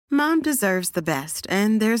Mom deserves the best,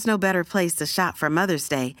 and there's no better place to shop for Mother's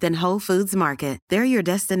Day than Whole Foods Market. They're your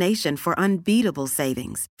destination for unbeatable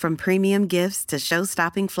savings, from premium gifts to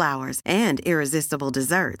show-stopping flowers and irresistible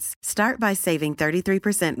desserts. Start by saving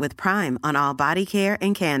 33% with Prime on all body care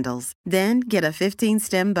and candles. Then get a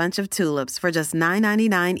 15-stem bunch of tulips for just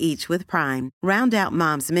 $9.99 each with Prime. Round out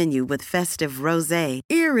Mom's menu with festive rosé,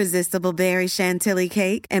 irresistible berry chantilly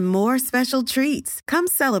cake, and more special treats. Come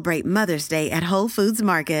celebrate Mother's Day at Whole Foods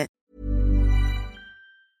Market.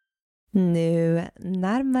 Nu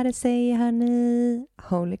närmar det sig, hörni,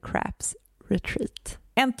 Holy Craps Retreat.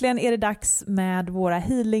 Äntligen är det dags med våra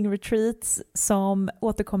healing retreats som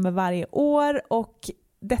återkommer varje år, och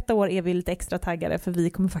detta år är vi lite extra taggade för vi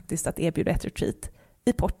kommer faktiskt att erbjuda ett retreat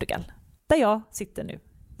i Portugal, där jag sitter nu.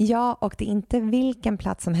 Ja, och det är inte vilken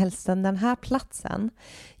plats som helst. Den här platsen,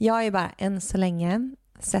 jag är bara än så länge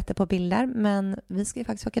sätter på bilder, men vi ska ju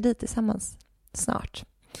faktiskt åka dit tillsammans snart.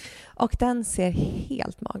 Och den ser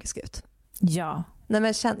helt magisk ut. Ja. Nej,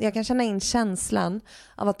 men jag kan känna in känslan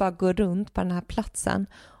av att bara gå runt på den här platsen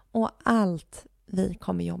och allt vi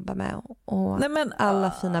kommer jobba med och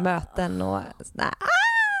alla fina möten och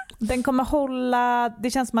Den kommer hålla,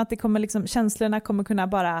 det känns som att det kommer liksom, känslorna kommer kunna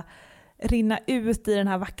bara rinna ut i den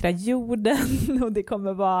här vackra jorden, och det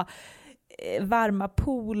kommer vara varma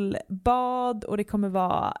poolbad, och det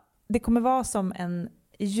kommer vara som en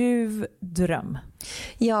ljuv dröm.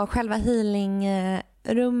 Ja, själva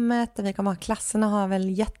healingrummet där vi kommer ha klasserna har väl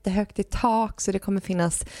jättehögt i tak, så det kommer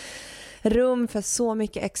finnas rum för så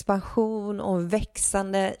mycket expansion och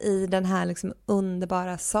växande i den här liksom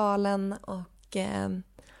underbara salen. Och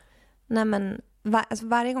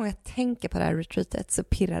varje gång jag tänker på det här retreatet så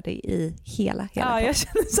pirrar det i hela Ja, jag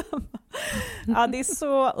känner samma. Ja, det är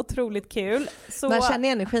så otroligt kul. Så... Man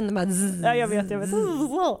känner energin bara Ja, jag vet.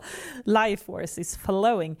 Life force is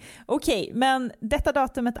flowing. Okej, men detta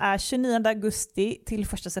datumet är 29 augusti till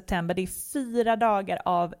 1 september. Det är 4 dagar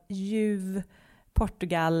av ljuv,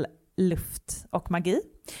 Portugal, luft och magi.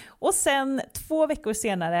 Och sen 2 veckor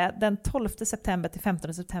senare, den 12 september till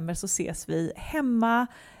 15 september, så ses vi hemma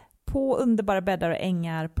på underbara bäddar och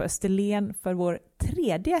ängar på Österlen för vår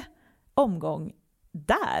 3:e omgång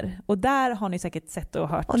där. Och där har ni säkert sett och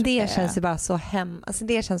hört. Och det känns ju bara så hem. Alltså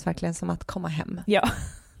det känns verkligen som att komma hem. Ja.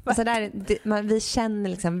 Alltså vi känner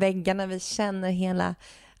liksom väggarna, vi känner hela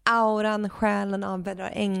auran, själen av bäddar och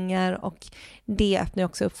ängar, och det öppnar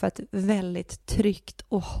också upp för ett väldigt tryggt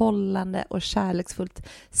och hållande och kärleksfullt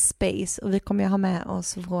space. Och vi kommer ju ha med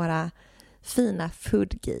oss våra fina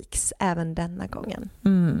foodgeeks även denna gången.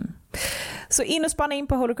 Så in och spana in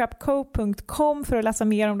på holycrapco.com för att läsa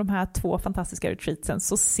mer om de här 2 fantastiska retreatsen,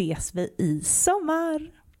 så ses vi i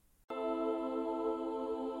sommar.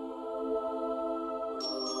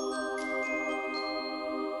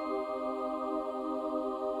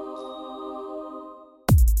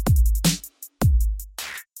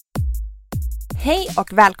 Hej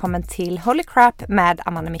och välkommen till Holy Crap med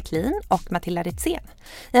Amanda Micklin och Matilda Ritzén.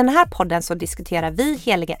 I den här podden så diskuterar vi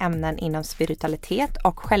heliga ämnen inom spiritualitet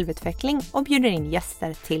och självutveckling och bjuder in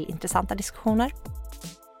gäster till intressanta diskussioner.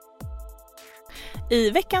 I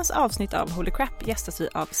veckans avsnitt av Holy Crap gästas vi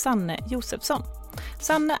av Sanne Josefsson.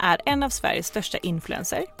 Sanne är en av Sveriges största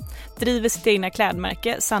influencer, driver sitt egna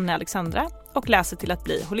klädmärke Sanne Alexandra och läser till att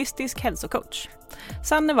bli holistisk hälsocoach.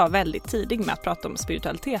 Sanne var väldigt tidig med att prata om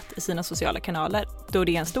spiritualitet i sina sociala kanaler, då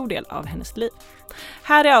det är en stor del av hennes liv.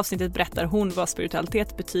 Här i avsnittet berättar hon vad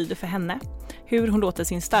spiritualitet betyder för henne, hur hon låter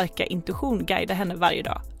sin starka intuition guida henne varje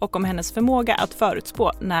dag och om hennes förmåga att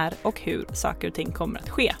förutspå när och hur saker och ting kommer att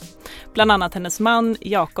ske. Bland annat hennes man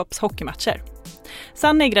Jakobs hockeymatcher.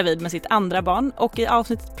 Sanne är gravid med sitt andra barn och i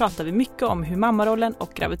avsnittet pratar vi mycket om hur mammarollen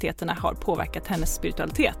och graviditeterna har påverkat hennes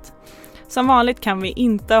spiritualitet. Som vanligt kan vi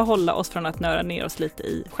inte hålla oss från att nöra ner oss lite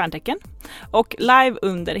i stjärntecken. Och live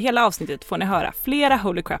under hela avsnittet får ni höra flera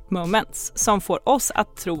Holy Crap moments som får oss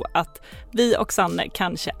att tro att vi och Sanne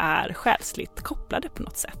kanske är själsligt kopplade på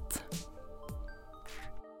något sätt.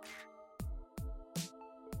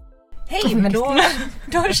 Hej, men då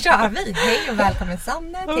kör vi. Hej och välkommen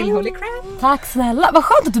Sanne till Holy Crap. Tack snälla, vad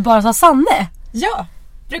skönt att du bara sa Sanne. Ja,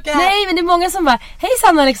 Nej, men det är många som bara, hej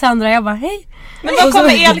Sanne Alexandra, jag bara, hej. Men vad kommer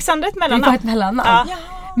är Alexandra ett mellannamn? Det var ett mellannamn. Ja.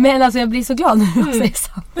 Men alltså jag blir så glad när du säger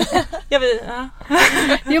Sanne.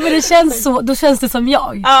 Jo, men det känns så, då känns det som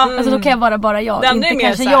jag. Alltså då kan jag vara bara jag, den inte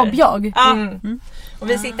kanske jag. Och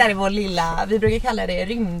vi sitter i vår lilla, vi brukar kalla det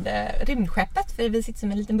rymdskeppet, för vi sitter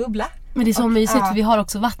som en liten bubbla. Men det är så mysigt, för vi har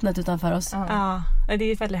också vattnet utanför oss. Ja,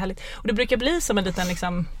 det är väldigt härligt. Och det brukar bli som en liten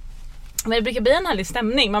liksom, men det brukar bli en härlig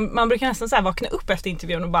stämning. Man brukar nästan så här vakna upp efter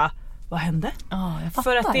intervjun och bara, vad hände? Jag fattar.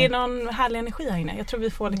 För att det är någon härlig energi här inne. Jag tror vi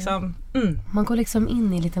får liksom... Man går liksom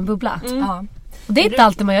in i en liten bubbla. Ja. Och det är inte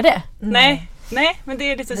alltid man gör det. Nej, men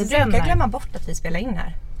det är lite Vi zen brukar här. glömma bort att vi spelar in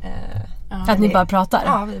här. För att ni bara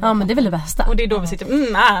pratar. Ja, Men det är väl det bästa. Och det är då vi sitter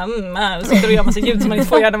och sitter och gör massa ljud som man inte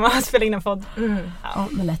får göra när man spelar in en podd. Ja,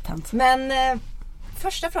 men lätt hänt. Men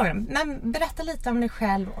första frågan. Men berätta lite om dig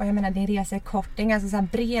själv. Och jag menar din resa är kort. Det är en ganska så här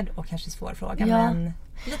bred och kanske svår fråga. Ja. Men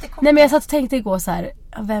lite kort. Nej, men jag satt och tänkte igår så här,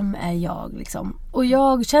 vem är jag liksom? Och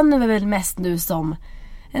jag känner mig väl mest nu som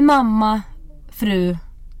en mamma, fru,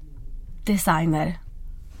 designer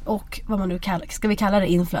och vad man nu kallar, ska vi kalla det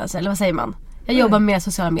influencer eller vad säger man? Jag jobbar med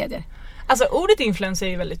sociala medier. Alltså ordet influencer är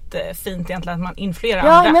ju väldigt fint egentligen, att man influerar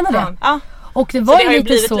Ja, andra. jag menar det. Ja. Och det Så var det ju har ju lite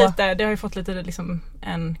blivit så. lite, det har ju fått lite liksom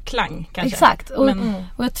en klang kanske. Exakt. Och, Men,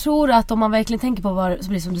 och jag tror att om man verkligen tänker på vad,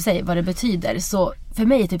 som du säger, vad det betyder, så för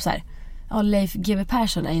mig är typ så här, Leif GW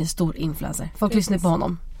Persson är ju en stor influencer. Folk lyssnar på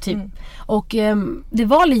honom typ. Och det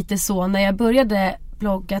var lite så när jag började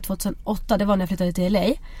blogga 2008, det var när jag flyttade till LA.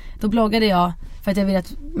 Då bloggade jag för att jag ville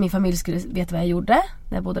att min familj skulle veta vad jag gjorde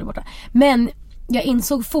när jag bodde där borta. Men jag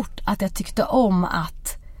insåg fort att jag tyckte om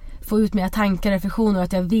att få ut mina tankar och reflektioner och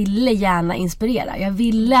att jag ville gärna inspirera. Jag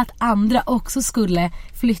ville att andra också skulle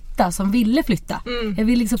flytta som ville flytta. Jag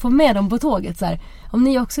ville liksom få med dem på tåget så här. Om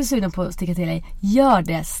ni också är sugna på att sticka till dig, gör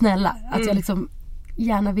det snälla. Att jag liksom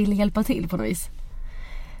gärna ville hjälpa till på något vis.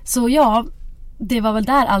 Så ja, det var väl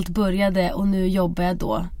där allt började och nu jobbar jag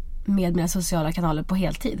då med mina sociala kanaler på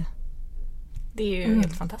heltid. det är ju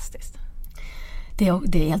helt fantastiskt. Det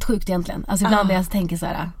är helt sjukt egentligen. Alltså ibland när jag tänker så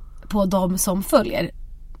här på de som följer.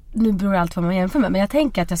 Nu beror allt vad man jämför med, men jag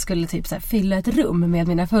tänker att jag skulle typ så här fylla ett rum med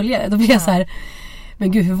mina följare. Då blir jag så här,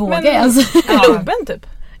 men gud hur vågar jag ens? Globen typ.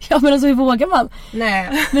 Ja, men alltså hur vågar man? Nej.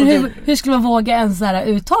 Men hur skulle man våga ens så här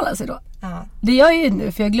uttala sig då? Ja. Det gör jag ju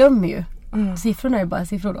nu, för jag glömmer ju. Siffrorna är bara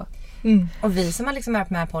siffror då. Och vi som har liksom varit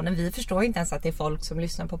med på podden, vi förstår inte ens att det är folk som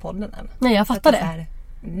lyssnar på podden än. Nej, jag fattar det.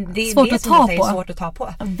 Det är Svårt det att som ta du säger, på. svårt att ta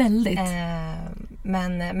på. Ja, väldigt.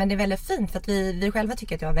 Men det är väldigt fint för att vi själva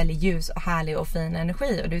tycker att du har väldigt ljus och härlig och fin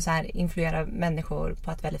energi och du så här influerar människor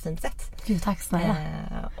på ett väldigt fint sätt. Gud, tack snälla.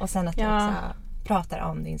 Och sen att du också pratar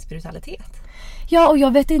om din spiritualitet. Ja, och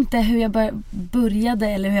jag vet inte hur jag började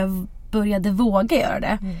eller hur jag började våga göra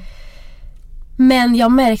det. Men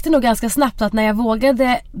jag märkte nog ganska snabbt att när jag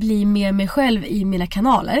vågade bli mer mig själv i mina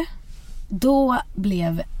kanaler, då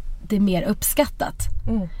blev det mer uppskattat.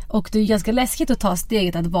 Och det är ganska läskigt att ta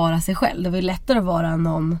steget att vara sig själv. Det var ju lättare att vara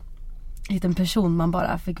någon liten person man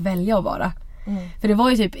bara fick välja att vara. För det var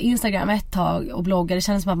ju typ Instagram ett tag och bloggar. Det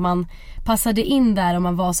kändes som att man passade in där om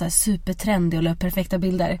man var så här supertrendig och löp perfekta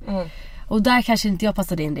bilder. Och där kanske inte jag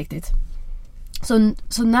passade in riktigt.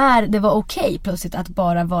 Så när det var okej plötsligt att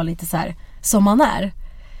bara vara lite så här som man är,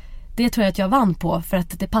 det tror jag att jag vann på för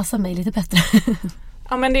att det passar mig lite bättre.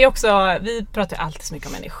 Ja, men det är också, vi pratar ju alltid så mycket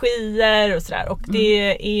om energier och sådär, och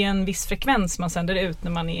det är en viss frekvens man sänder ut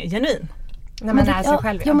när man är genuin. När man är sig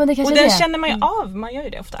själv. Ja, men det kanske och den det. känner man ju av, man gör ju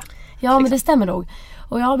det ofta. Ja, men det stämmer nog.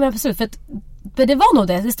 Och ja, men absolut, för det var nog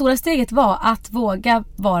det stora steget var att våga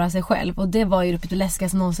vara sig själv, och det var ju det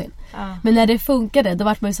läskigaste någonsin. Men när det funkade, då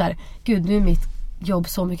var man ju så här, gud, nu är mitt jobb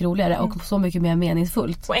så mycket roligare och så mycket mer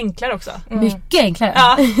meningsfullt. Och enklare också. Mycket enklare.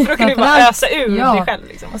 Ja, för då kan du bara ösa ur dig själv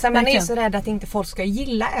liksom. Och sen man är ju så rädd att inte folk ska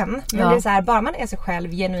gilla en. Men det är så här, bara man är sig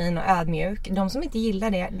själv, genuin och ödmjuk, de som inte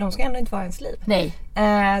gillar det, de ska ändå inte vara i ens liv. Nej.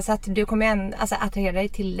 Så att du kommer attrahera dig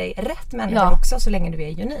till dig rätt människor också, så länge du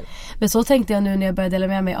är genuin. Men så tänkte jag nu när jag började dela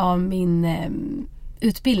med mig av min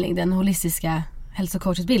utbildning, den holistiska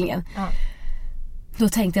hälsocoachutbildningen. Då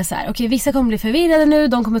tänkte jag så här, okej, vissa kommer bli förvirrade nu.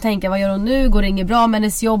 De kommer tänka, vad gör hon nu? Går det inget bra med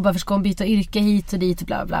hennes jobb? Varför ska hon byta yrke hit och dit och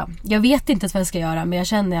bla bla. Jag vet inte vad jag ska göra, men jag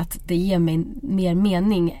känner att det ger mig mer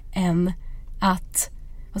mening än att,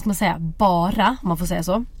 vad ska man säga, bara, om man får säga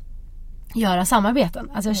så, göra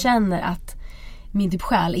samarbeten. Alltså jag känner att min typ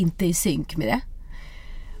själ inte är i synk med det.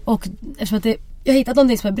 Och eftersom att jag har hittat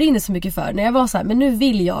någonting som jag brinner så mycket för. När jag var så här, men nu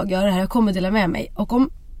vill jag göra det här, jag kommer dela med mig. Och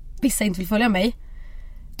om vissa inte vill följa mig,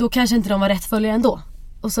 då kanske inte de var rätt följare ändå.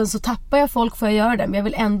 Och sen så tappar jag folk för att göra det. Men jag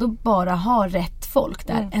vill ändå bara ha rätt folk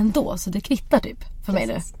där ändå. Så det kvittar typ för mig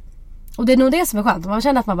nu. Och det är nog det som är skönt. Om man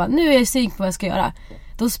känner att man bara, nu är jag synk på vad jag ska göra,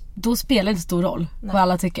 då spelar det inte stor roll vad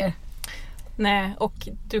alla tycker. Nej, och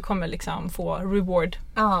du kommer liksom få reward.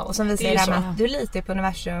 Ja, och som vi säger så. att du litar på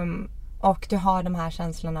universum och du har de här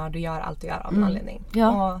känslorna och du gör allt du gör av en anledning.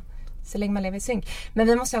 Ja. Och så länge man lever i synk. Men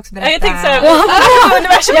vi måste också berätta... Jag tänkte såhär,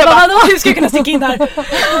 universum, jag bara, hur ska jag kunna sticka in här?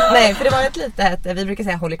 Nej, för det var ett litet, vi brukar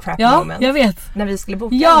säga holy crap moment. Jag vet. När vi skulle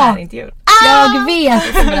boka den här intervjun. Jag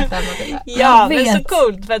vet. Ja, men så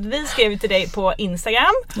coolt, för att vi skrev till dig på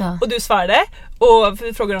Instagram och du svarade. Och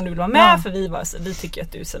vi frågade om du vill vara med, för vi tycker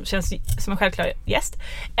att du känns som en självklar gäst.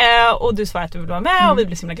 Och du svarade att du vill vara med och vi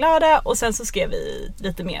blev så himla glada. Och sen så skrev vi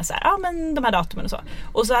lite mer så här, men de här datumen och så.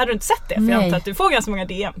 Och så hade du inte sett det, för jag antar att du får ganska många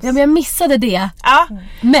DMs. Ja, men jag missade det. Ja.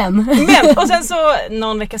 Men. Och sen så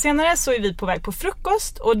någon vecka senare så är vi på väg på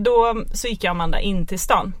frukost. Och då så gick jag och Amanda in till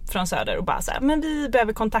stan från Söder och bara så här, men vi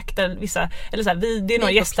behöver kontakta vissa, eller så här, det är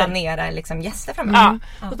några gäster. Planera liksom gäster framöver.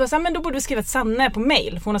 Ja. Och så bara så här, men då borde vi skriva till Sanne på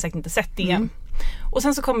mail, för hon har säkert inte sett DM. Och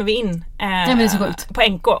sen så kommer vi in men det är så sjukt. på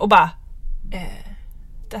NK och bara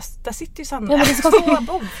där sitter ju Sanne. Ja, men det är så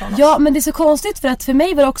konstigt. Ja, men det är så konstigt för att för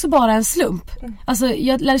mig var det också bara en slump. Alltså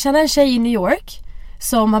jag lärde känna en tjej i New York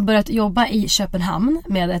som har börjat jobba i Köpenhamn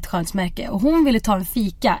med ett skönhetsmärke, och hon ville ta en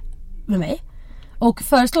fika med mig och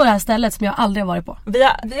föreslå det här stället som jag aldrig har varit på. Vi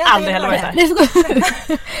har aldrig heller varit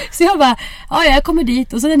där. Så jag bara, jag kommer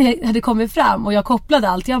dit, och så när jag hade kommit fram och jag kopplade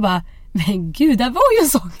allt, jag bara, men gud, det var ju en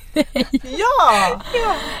sån grej. Ja.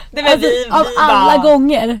 Det var vi av alla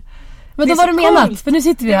gånger. Men då var det menat, för nu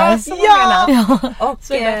sitter vi här. Och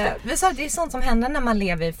vi sa, det är sånt som händer när man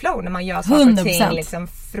lever i flow, när man gör saker och ting liksom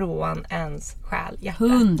från ens själ, hjärta.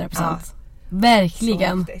 100%.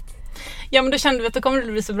 Verkligen. Ja, men då kände vi att då kommer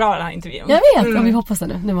det bli så bra den här intervjun. Jag vet, och vi hoppas det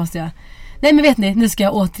nu. Nu måste jag. Nej, men vet ni, nu ska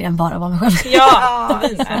jag återigen bara vara mig själv. Ja,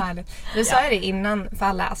 så härligt. Vi sa det innan för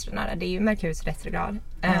alla astronauter, det är ju Merkurius retrograd.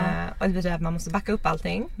 Och det betyder att man måste backa upp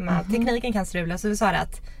allting. Tekniken kan strula, så vi sa det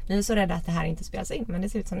att vi är så rädda att det här inte spelas in. Men det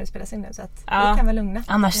ser ut som det spelas in nu, så att vi kan vara lugna.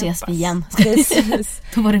 Annars ses vi igen. Precis.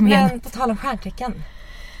 Då var det med. Men på tal om stjärntecken.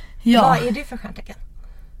 Ja. Vad är du för stjärntecken?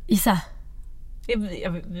 Isa.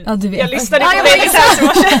 Du vet. Jag lyssnade på dig i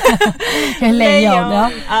morse. Jag är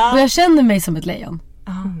lejon, ja. Och jag känner mig som ett lejon.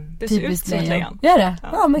 Det ser ut som ett lejon. Gör det?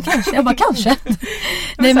 Ja, men kanske. Jag bara kanske.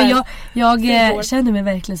 Nej, men jag känner mig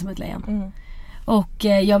verkligen som ett lejon. Och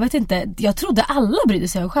jag vet inte, jag trodde alla brydde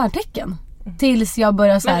sig om stjärntecken. Tills jag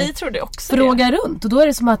började så här, men vi trodde också fråga runt. Och då är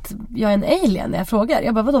det som att jag är en alien när jag frågar.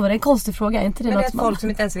 Jag bara, vadå, var det en konstig fråga? Är inte det men något det är som folk som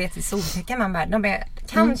inte ens vet i soltecken. Man bara, de är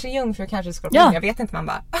kanske jungfru, kanske skorpion. Jag vet inte, man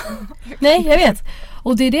bara nej, jag vet.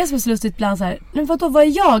 Och det är det som är så lustigt ibland så här, men vadå, vad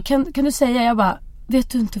är jag? Kan du säga? Jag bara, vet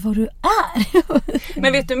du inte vad du är?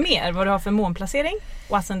 Men vet du mer vad du har för månplacering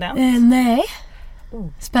och ascendent? Nej.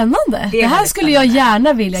 Spännande. Det här skulle jag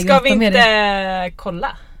gärna vilja grotta med. Ska vi inte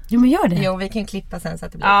kolla? Jo, men gör det. Jo, vi kan klippa sen så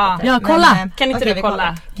att det blir ja, kolla. Men, kan inte du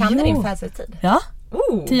kolla? Kan du din födelsetid? Ja.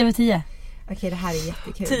 10/10. Okej, det här är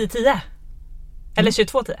jättekul. 10/10. Eller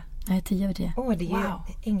 22/10. Nej, 10/10. Det är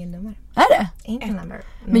ju ängelnummer. Är det? Ängelnummer.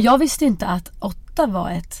 Men jag visste inte att 8 var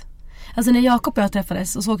ett. Alltså när Jakob och jag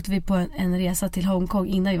träffades och så åkte vi på en resa till Hongkong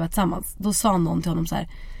innan vi var tillsammans. Då sa någon till honom så här: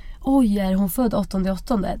 oj, är hon född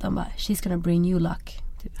 8/8? De bara, she's gonna bring you luck.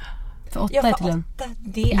 Typ. För 8 är till en.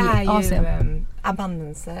 Det är ju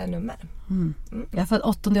abundance-nummer. Jag är född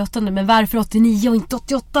 8/8, men varför 89 och inte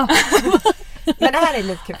 88? Men det här är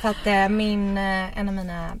lite kul för att en av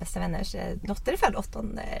mina bästa vänners dotter är född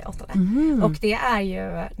 8/8. Och det är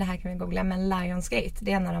ju, det här kan vi googla, men Lionsgate,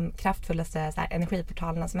 det är en av de kraftfullaste så här,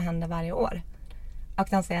 energiportalerna som händer varje år. Och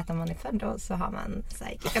de säger att om man är född då så har man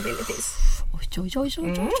psychic abilities.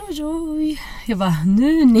 Oj. Jag bara,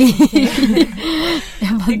 nu ni.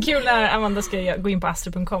 Det är kul när Amanda ska gå in på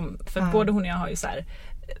astro.com. För både hon och jag har ju så här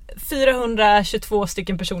 422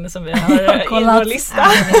 stycken personer som vi har i vår lista.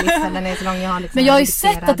 Den är så lång, jag har liksom. Men jag har ju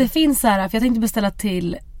sett att det finns så här, för jag tänkte beställa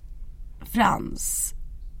till Frans.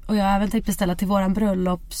 Och jag har även tänkt beställa till våran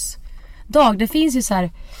bröllopsdag. Det finns ju så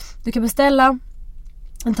här, du kan beställa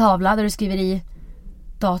en tavla där du skriver i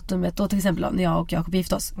datumet. Och till exempel när jag och Jakob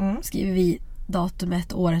gifte oss skriver vi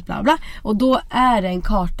datumet, året, bla bla. Och då är det en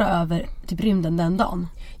karta över typ rymden den dagen.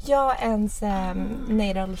 Ja, ens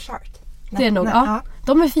natal chart. Det är nog, ja.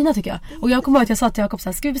 De är fina tycker jag. Och jag kommer ihåg att jag sa till Jakob så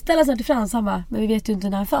här, ska vi beställa sånt till Frans? Han bara, men vi vet ju inte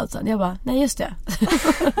när han föds. Jag bara, nej just det.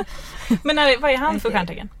 Men vad är han för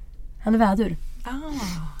stjärntecken? Han är vädur.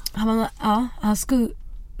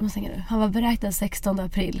 Han var beräknad 16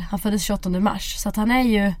 april. Han föddes 28 mars. Så att han är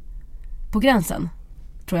ju på gränsen,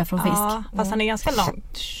 tror jag, från fisk. Ja, fast han är ganska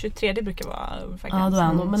långt. 23 brukar vara faktiskt. Ja, då är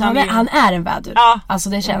han. Men han är en vädur. Alltså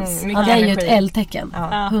det känns. Han är ju ett eldtecken.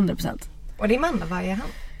 100%. Och din man, vad är han?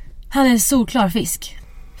 Han är solklar fisk.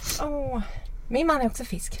 Min man är också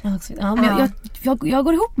fisk. Ja, men jag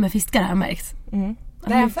går ihop med fiskar, har jag märkt.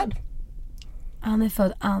 Där är han född? Han är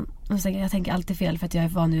född, jag tänker alltid fel för att jag är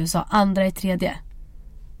van i USA. 2/3.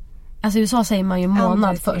 Alltså i USA säger man ju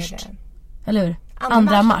månad först. Eller hur?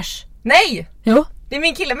 2 mars. Nej! Jo. Det är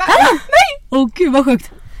min kille med. Nej! Gud vad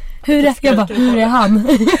sjukt. Hur är han?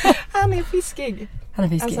 Han är fiskig.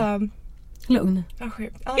 Alltså, lugn. Vad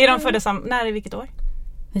sjukt. Är de födda när i vilket år?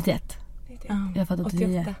 91. Jag är född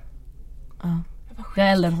 89. 88. Ja. Jag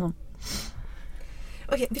är äldre än honom.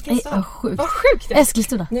 Okej, vilken stad? Vad sjukt. Vad sjukt det.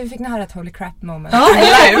 Eskilstuna. Nu fick ni höra ett holy crap moment. Ja,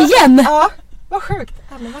 igen! Ja, vad sjukt.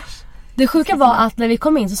 2 mars. Det sjuka var att när vi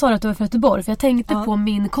kom in så sa du att du var från Göteborg. För jag tänkte på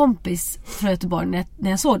min kompis från Göteborg när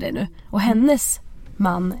jag såg det nu. Och hennes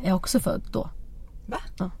man är också född då. Va?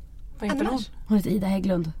 Ja. Vad heter hon? Hon heter Ida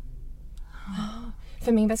Hägglund.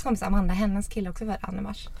 För min bästa kompis Amanda, hennes kille också var 2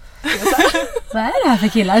 mars. Vad är det här för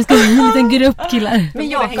killar? Ska vi en liten grupp killar? Men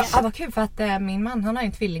Jakob, vad kul för att min man, han har ju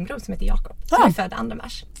en tvillingbror som heter Jakob. Som är född 2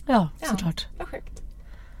 mars. Ja, såklart. Vad sjukt.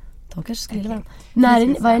 De kanske skulle vara.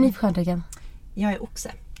 Vad är ni för stjärntecken? Jag är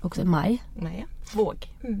oxe. Också maj. Nej. Våg.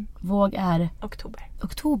 Våg är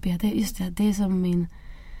Oktober. Det är som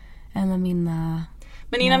en av mina.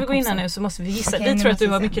 Men innan vi går in här nu så måste vi gissa. Okej, vi tror att du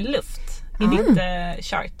måste har vi mycket luft i ditt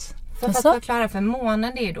chart. För att förklara, för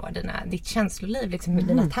månen det är ju då ditt känsloliv, liksom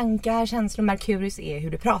dina tankar, känslor. Merkurius är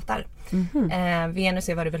hur du pratar. Venus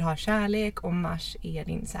är vad du vill ha, kärlek, och Mars är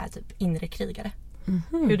din så här, typ inre krigare.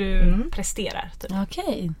 Hur du presterar. Typ.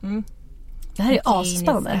 Okej. Det här är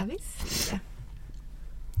asspännande.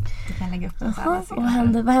 Du kan lägga upp den så här.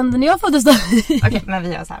 Vad hände när jag föddes då? Okej, men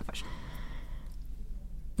vi gör så här först.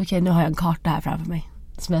 Okej, nu har jag en karta här framför mig.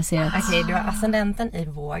 Som jag ser. Okej, du har ascendenten i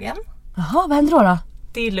vågen. Jaha, vad händer då?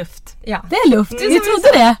 Det är luft. Ja. Det är luft, vi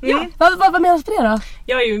trodde det. Ja. Vad menas på det då?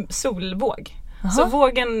 Jag är ju solvåg. Så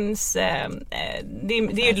vågens, det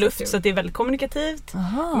är ju luft så det är väldigt kommunikativt.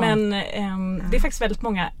 Men det är faktiskt väldigt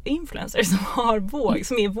många influencers som har våg,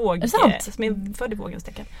 som är född i vågens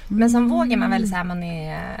tecken. Men som våg är man väl så här, man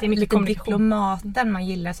är mycket lite kommunikation. diplomaten, man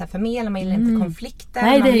gillar så här förmedla, man gillar inte konflikter.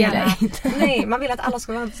 Nej, man det vill gillar jag inte. Nej, man vill att alla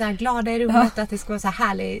ska vara så här glada i rummet, att det ska vara så här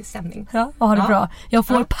härlig stämning. Ja, och ha det bra. Jag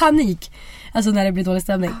får panik alltså när det blir dålig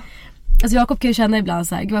stämning. Alltså Jakob kan ju känna ibland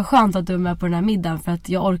så här, gud vad skönt att du är med på den här middagen för att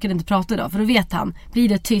jag orkade inte prata idag. För då vet han, blir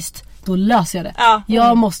det tyst, då löser jag det.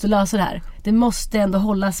 Jag måste lösa det här. Det måste ändå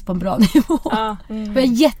hållas på en bra nivå. För jag är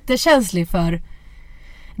jättekänslig för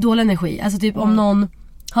dålig energi. Alltså typ om någon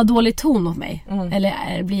har dålig ton mot mig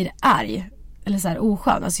eller blir arg eller så här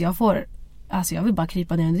oskön. Alltså jag vill bara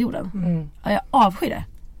krypa ner under jorden. Jag avskyr det.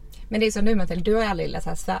 Men det är som du Matilda, du har ju aldrig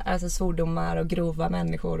gillat så här, alltså svordomar och grova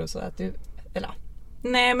människor och så att du, eller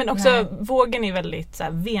Nej, men också vågen är väldigt så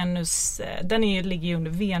här, Venus, ligger ju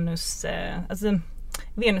under Venus, alltså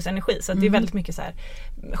Venus energi, så att det är väldigt mycket så här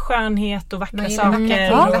skönhet och vackra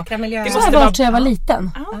saker. Vackra miljöer. Det måste vara jag var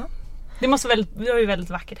liten. Det måste du har ju väldigt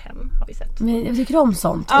vackert hem, har vi sett. Men jag tycker om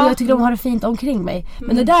sånt och jag tycker om att ha det fint omkring mig.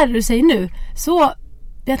 Men det där du säger nu, så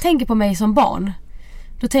jag tänker på mig som barn.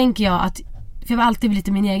 Då tänker jag att, för jag var alltid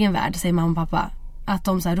lite min egen värld, säger mamma och pappa, att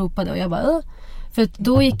de så här ropade och jag bara för att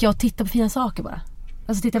då gick jag och tittade på fina saker bara.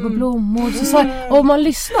 Alltså titta på blommor och om man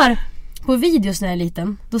lyssnar på videos när jag är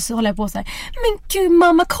liten, då håller jag på så här: men gud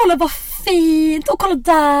mamma, kolla vad fint, och kolla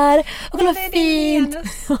där, och kolla vad fint.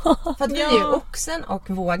 För att vi är ju oxen och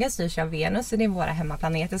vågen styrs av Venus, så det är våra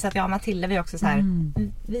hemmaplaneter. Så att Matilda, vi är också så här,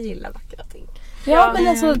 vi gillar vackra ting. Ja, men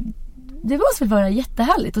alltså det måste väl vara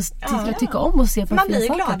jättehärligt att tycka om och se på man fina blir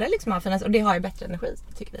saker. gladare liksom av finans, och det har ju bättre energi,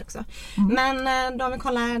 tycker vi också. Men då om vi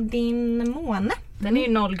kollar din måne. Den är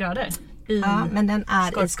ju 0 grader. Ja, men den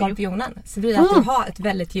är i Skorpionen. Så det blir att du har ett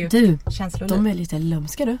väldigt djupt känsloliv. De är lite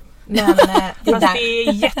lömska du. Men det är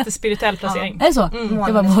en jättespirituell placering. Är det så?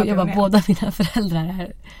 Jag var båda mina föräldrar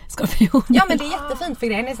här Skorpioner. Ja, men det är jättefint, för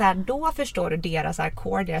grejen är så här, då förstår du deras så här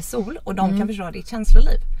core, deras sol, och de kan förstå ditt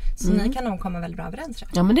känsloliv. Så ni kan nog komma väldigt bra överens, tror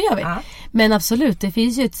jag. Ja, men det gör vi. Men absolut, det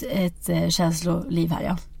finns ju ett känsloliv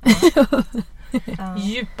här,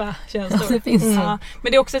 Djupa känslor. Det finns. Men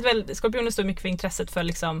det är också Skorpionen står mycket för intresset för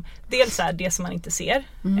liksom, dels så här, det som man inte ser.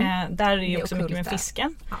 Där är det också mycket med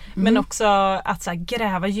fisken. Men också att så här,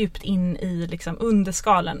 gräva djupt in i liksom,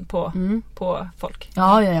 underskalen på folk.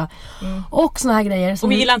 Ja. Och såna här grejer som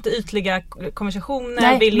och vi gillar inte ytliga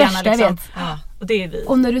konversationer. Vill gärna liksom, och det är vi.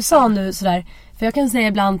 Och när du sa nu sådär, för jag kan säga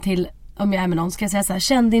ibland till, om jag är med någon, ska jag säga så här: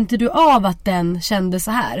 kände inte du av att den kände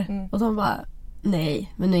så här? Och de bara,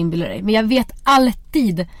 nej, men nu inbillar dig. Men jag vet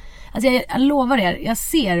alltid, alltså jag lovar er, jag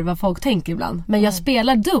ser vad folk tänker ibland. Men jag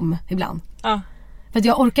spelar dum ibland. För att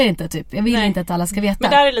jag orkar inte typ. Jag vill inte att alla ska veta.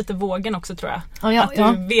 Men där är lite vågen också, tror jag. Att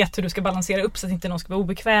du vet hur du ska balansera upp så att inte någon ska vara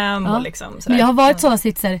obekväm. Och liksom, men jag har varit sådana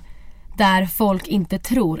sitser där folk inte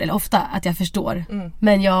tror, eller ofta, att jag förstår.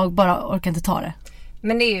 Men jag bara orkar inte ta det.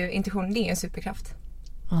 Men det är ju intuition, det är ju en superkraft.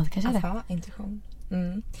 Ja, det kanske är det. Ja, intuition.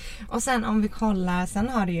 Och sen om vi kollar, sen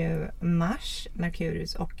har du ju Mars,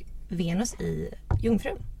 Merkurius och Venus i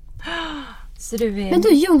Jungfru. Så du är... Men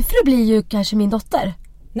du, Jungfru blir ju kanske min dotter.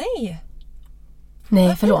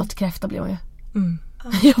 Nej, förlåt, kräfta blir hon ju.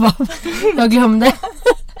 Jag glömde.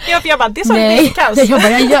 Jag bara, det är så Nej, kaos.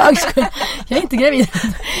 jag är inte gravid.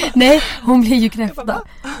 Nej, hon blir ju kräfta.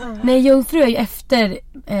 Nej, jungfru är ju efter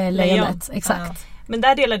lejonet. Exakt. Men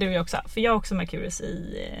där delar du ju också, för jag har också Merkurius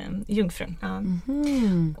i jungfrun.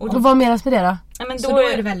 Och vad menas med det då? Ja, men då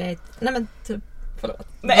är det väldigt... Nej men typ... Förlåt.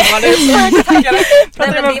 Nej, det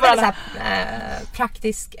är väldigt så här,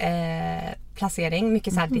 praktisk placering.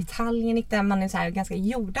 Mycket så här detaljer. Man är så här ganska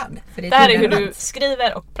jordad. För det här är hur du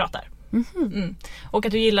skriver och pratar. Och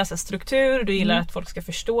att du gillar så här struktur, du gillar att folk ska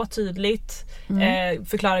förstå tydligt,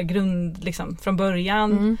 förklara grund liksom, från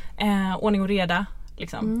början, ordning och reda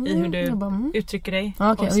liksom, i hur du uttrycker dig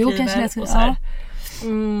och skriver och så här.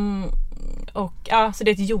 Och ja, så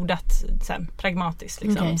det är ett jordat så här, pragmatiskt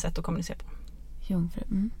liksom, sätt att kommunicera på. Jungfru.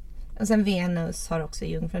 Och sen Venus har också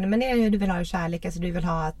jungfrun. Men det är ju du vill ha i kärlek. Alltså du vill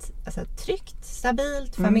ha ett tryggt,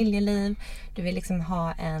 stabilt familjeliv. Du vill liksom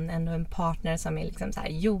ha ändå en partner som är liksom så här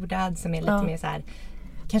jordad. Som är lite mer så här,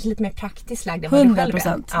 kanske lite mer praktiskt lagd än vad du själv är.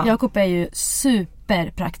 100%. Ja. Jakob är ju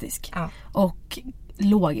superpraktisk. Ja. Och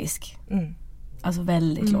logisk. Alltså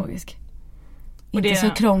väldigt logisk. Och inte så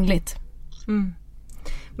krångligt.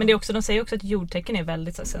 Men det är också, de säger också att jordtecken är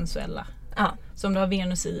väldigt så här, sensuella. Ja. Så om du har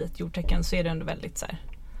Venus i ett jordtecken så är det ändå väldigt så här,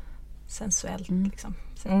 sensuellt liksom.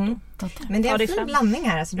 Men det är en fin blandning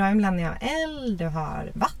här. Alltså, du har en blandning av eld, du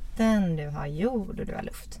har vatten, du har jord och du har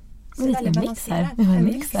luft. Så det är en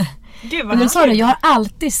mix här. Gud, men du sa det, jag har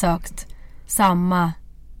alltid sökt samma,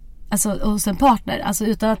 alltså hos en partner, alltså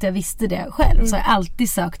utan att jag visste det själv, så har jag alltid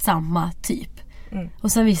sökt samma typ.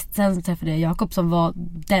 Och sen träffade jag Jakob som var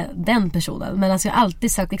den personen, men alltså jag har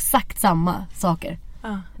alltid sökt exakt samma saker.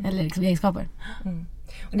 Eller liksom egenskaper.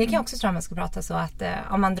 Och det kan jag också tror att man ska prata så att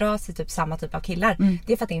om man drar sig typ samma typ av killar,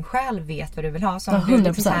 det är för att din själ vet vad du vill ha. Så,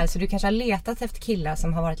 100%. Så du kanske har letat efter killar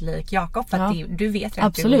som har varit lik Jakob för att du vet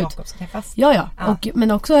att du och Jakob ska träffas. Ja.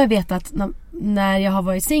 Men också har jag vetat när jag har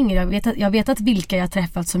varit singel, jag har vetat vilka jag har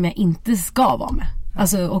träffat som jag inte ska vara med.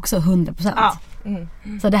 Alltså också 100%.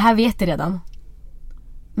 Så det här vet jag redan.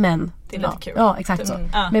 Men det är lite kul. Ja, exakt så.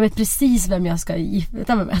 Men jag vet precis vem jag ska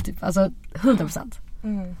gifta mig med typ. Alltså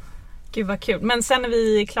 100%. Gud vad kul. Men sen när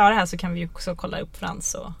vi är klara här så kan vi ju också kolla upp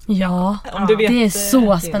Frans och ja, om du vet, det är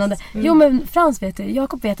så spännande. Jo men Frans vet jag,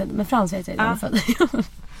 Jakob vet jag, men Frans vet jag i alla fall.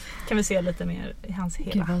 Kan vi se lite mer i hans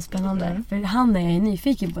hela. Gud vad spännande. För han är ju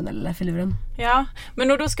nyfiken på den lilla filuren. Ja, men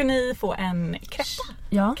då ska ni få en kräfta.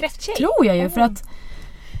 Ja, kräfttjej. Tror jag ju för att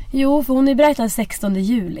för hon är beräknad 16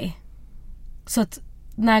 juli. Så att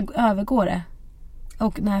när övergår det?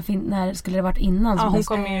 Och när skulle det varit innan? Ja, hon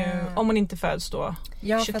kommer ju, om hon inte föds då,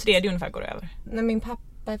 23 ungefär går det över. När min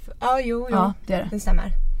pappa jo. Ja, det är det. Det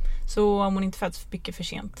stämmer. Så om hon inte föds mycket för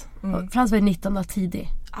sent. Frans var 19 tidig.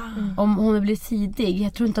 Om hon blir tidig,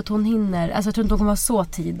 jag tror inte att hon hinner, alltså jag tror inte hon kommer vara så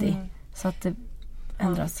tidig. Så att det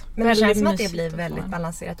ändras. Men det känns som att det blir väldigt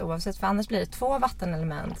balanserat oavsett. För annars blir det 2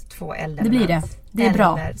 vattenelement, 2 eldelement. Det blir det. Det är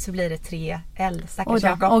bra. Eller så blir det 3 eld. Stackars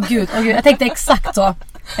Jakob. Åh gud. Jag tänkte exakt så.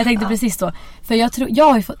 Jag tänkte precis så. För jag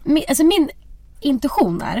har ju fått, alltså min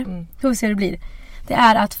intuition är, hur ser det blir? Det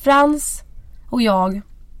är att Frans och jag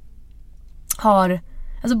har,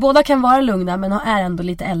 alltså båda kan vara lugna men är ändå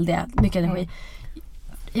lite eldiga, mycket energi.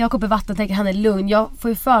 Jakob är vatten, tänker han är lugn. Jag får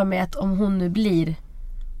ju för mig att om hon nu blir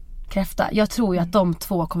kräfta, jag tror ju att de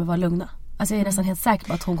två kommer vara lugna. Alltså jag är nästan helt säker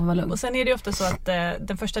på att hon kommer vara lugn. Och sen är det ju ofta så att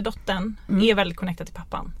den första dottern är väldigt connectad till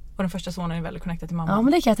pappan. Och den första sonen är väldigt connectad till mamman. Ja,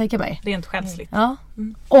 men det kan jag tänka mig. Rent själsligt. Ja.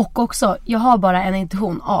 Och också, jag har bara en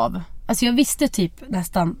intuition av, alltså jag visste typ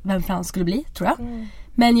nästan vem Frans skulle bli, tror jag.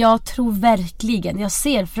 Men jag tror verkligen, jag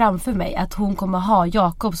ser framför mig att hon kommer ha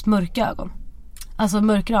Jakobs mörka ögon. Alltså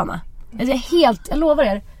mörkgröna. Alltså jag lovar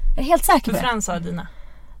er, jag är helt säker på det. För Frans har dina?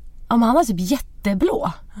 Ja, men han har typ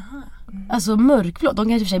jätteblå. Alltså mörkblå. De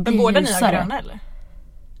kanske för sig blir ljusare. Men båda ni har gröna eller?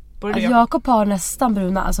 Alltså, Jakob har nästan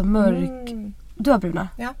bruna, alltså mörk. Du har bruna?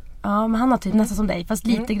 Ja. Ja, men han har typ nästan som dig, fast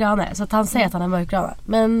lite grönare. Så att han säger att han är mörkgröna.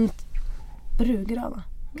 Men brungröna.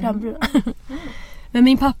 Grönbruna. Men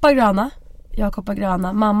min pappa har gröna. Jakob har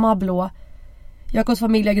gröna. Mamma har blå. Jakobs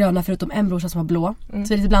familj har gröna förutom en brorsa som har blå. Så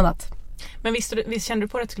det är lite blandat. Men visst kände du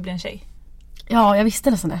på att det skulle bli en tjej? Ja, jag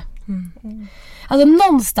visste nästan det. Alltså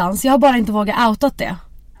någonstans, jag har bara inte vågat outat det.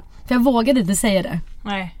 För jag vågade inte säga det.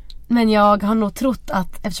 Nej. Men jag har nog trott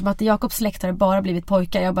att eftersom att Jakobs släkt har bara blivit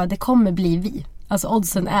pojkar, jag bara, det kommer bli vi. Alltså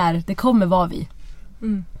oddsen är, det kommer vara vi.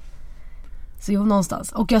 Så jo,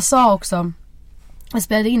 någonstans. Och jag sa också, jag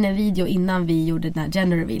spelade in en video innan vi gjorde den här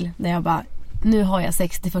gender reveal, när jag bara, nu har jag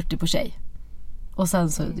 60-40 på tjej. Och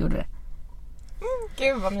sen så gjorde det.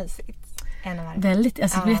 Gud vad mysigt. Väldigt,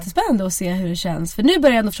 alltså det blir jättespännande att se hur det känns. För nu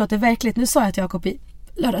börjar jag ändå förstå att det är verkligt. Nu sa jag till Jakob i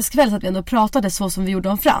lördagskväll att vi ändå pratade så som vi gjorde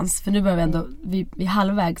om Frans. För nu börjar vi ändå, vi är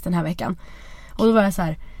halvvägs den här veckan. Och då var jag så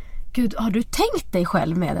här, gud, har du tänkt dig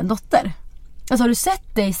själv med en dotter? Alltså har du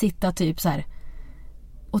sett dig sitta typ så här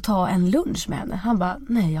och ta en lunch med henne? Han bara,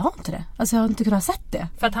 nej jag har inte det. Alltså jag har inte kunnat sett det.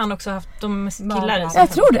 För att han också haft de killar i sig. Jag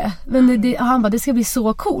tror det. Men han bara, det ska bli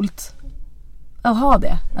så coolt att ha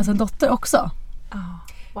det. Alltså en dotter också.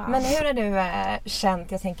 Wow. Men hur har du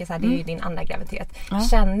känt, jag tänker så här, det är ju din andra graviditet.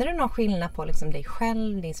 Känner du någon skillnad på liksom dig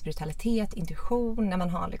själv, din spiritualitet, intuition när man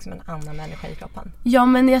har liksom en annan människa i kroppen? Ja,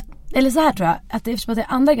 men eller så här tror jag, att eftersom att det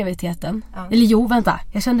är andra graviditeten,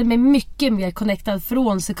 jag kände mig mycket mer connectad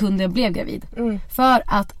från sekunden jag blev gravid. För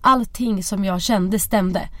att allting som jag kände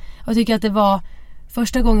stämde. Och jag tycker att det var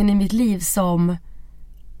första gången i mitt liv som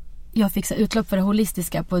jag fick så utlopp för det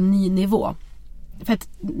holistiska på en ny nivå. För att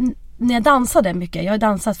när jag dansade mycket, jag har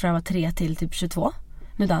dansat från jag var 3 till typ 22.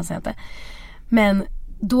 Nu dansar jag inte. Men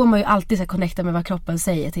då är man ju alltid så här connectad med vad kroppen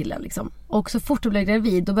säger till en liksom. Och så fort jag blev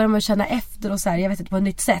gravid, då börjar man känna efter och så här, jag vet inte, på ett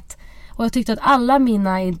nytt sätt. Och jag tyckte att alla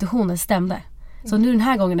mina intuitioner stämde. Så nu den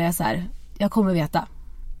här gången är jag så här, jag kommer veta.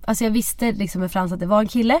 Alltså jag visste liksom med Frans att det var en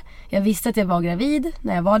kille. Jag visste att jag var gravid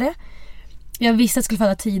när jag var det. Jag visste att jag skulle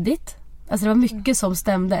föda tidigt. Alltså det var mycket som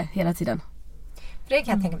stämde hela tiden. Det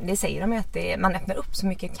kan jag tänka, det säger de ju att man öppnar upp så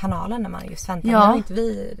mycket kanaler när man just väntar. Nu har inte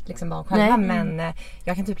vi liksom barn själva, men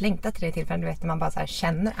jag kan typ längta till det tillfället, du vet, när man bara så här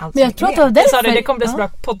känner allt. Men jag tror att det kommer bli så bra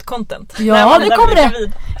podd-content. Ja, det kommer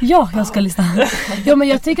det. Ja, jag ska lyssna. Ja, men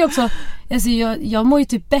jag tycker också, alltså jag mår ju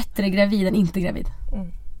typ bättre gravid än inte gravid.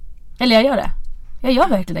 Eller jag gör det. Jag gör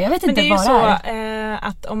verkligen det. Jag vet inte vad det är. Men det är ju så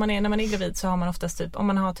att när man är gravid så har man oftast typ, om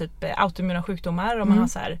man har typ autoimmuna sjukdomar, om man har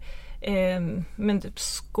så här men typ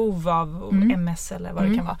skov av MS eller vad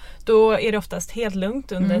det kan vara, då är det oftast helt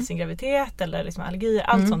lugnt under sin graviditet eller liksom allergier,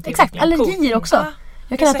 allt sånt. Exakt, allergier också.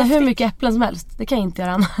 Jag kan äta hur mycket äpplen som helst. Det kan jag inte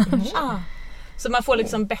göra annars. Så man får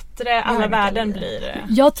liksom bättre, alla värden blir.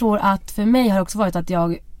 Jag tror att för mig har det också varit att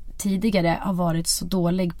jag tidigare har varit så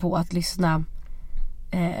dålig på att lyssna.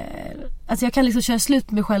 Alltså jag kan liksom köra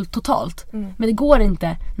slut med mig själv totalt. Men det går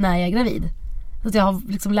inte när jag är gravid. Så att jag har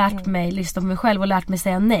liksom lärt mig lyssna på mig själv och lärt mig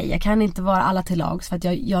säga nej. Jag kan inte vara alla till lags för att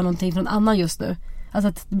jag gör någonting från annan just nu. Alltså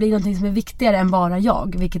att det blir någonting som är viktigare än bara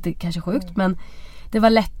jag, vilket är kanske sjukt, men det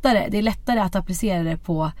är lättare att applicera det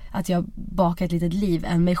på att jag bakar ett litet liv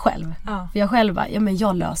än mig själv. För jag själv bara, men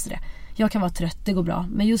jag löser det. Jag kan vara trött, det går bra.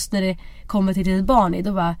 Men just när det kommer till ett barn i,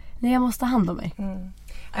 då bara, nej, jag måste ta hand om mig.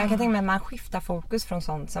 Jag kan tänka mig att man skiftar fokus från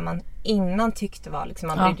sånt som man innan tyckte var liksom,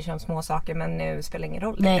 man brydde sig om små saker, men nu spelar ingen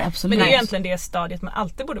roll. Nej, absolut. Men det är egentligen det stadiet man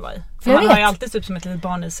alltid borde vara i. För man har ju alltid typ som ett litet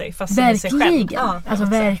barn i sig, fast som i sig själv. Alltså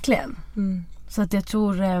verkligen. Så att jag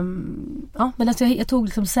tror men alltså jag tog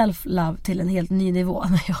liksom self-love till en helt ny nivå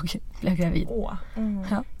när jag blev gravid.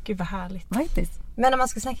 Gud vad härligt. Faktiskt. Men om man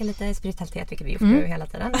ska snacka lite spiritualitet, vilket vi gjort nu hela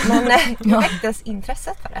tiden. Men hur väcktes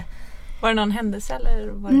intresset för det? Var det någon händelse eller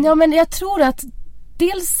var det... Ja, men jag tror att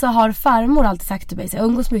dels så har farmor alltid sagt till mig, så jag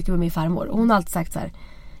umgås mycket med min farmor, och hon har alltid sagt så här,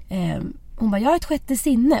 hon bara, jag har ett sjätte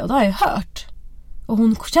sinne, och det har jag hört. Och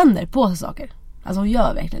hon känner på saker. Alltså hon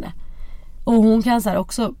gör verkligen det. Och hon kan så här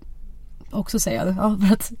också säga det,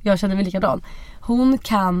 för att jag känner mig likadan. Hon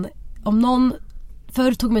kan, om någon,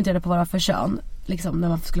 förr tog man inte reda på vad det var för kön liksom, när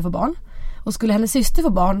man skulle få barn. Och skulle hennes syster få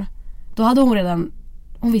barn, då hade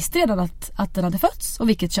hon visste redan att den hade fötts och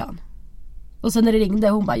vilket kön. Och sen när det ringde,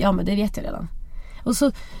 hon bara, ja men det vet jag redan. Och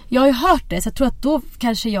så, jag har ju hört det, så jag tror att då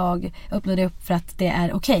kanske jag öppnade upp för att det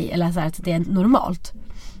är okej, eller så här, att det är normalt.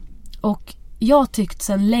 Och jag tyckte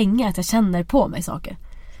sedan länge att jag känner på mig saker.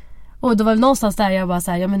 Och då var det någonstans där jag bara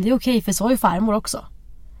så här, ja men det är okej, för så är ju farmor också.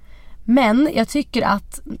 Men jag tycker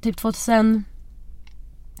att typ 2012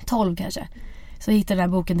 kanske, så hittade jag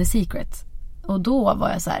den här boken The Secret. Och då var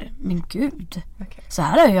jag så här, men gud, så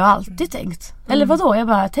här har jag alltid tänkt. Eller vadå, jag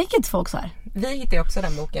bara, tänker inte folk så här? Vi hittade ju också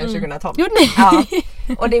den boken 2012. Gjorde ni? Ja.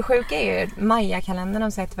 Och det sjuka är ju, Maya-kalendern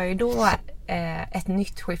om sagt var ju då ett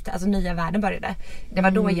nytt skifte, alltså nya världen började. Det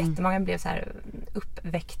var då jättemånga blev så här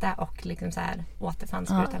uppväckta och liksom så här återfann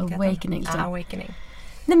spiritualiteten. Awakening. Awakening.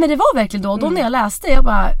 Nej, men det var verkligen då. Då när jag läste, jag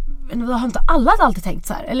bara, men har inte alla alltid tänkt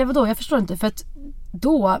så här? Eller vadå, jag förstår inte. För att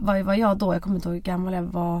då, var jag då? Jag kommer inte ihåg hur gammal jag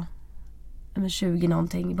var. 20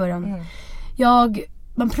 någonting i början.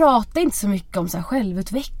 Man pratade inte så mycket om så här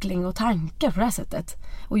självutveckling och tankar på det här sättet.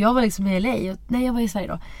 Och jag var liksom i LA. Nej, jag var i Sverige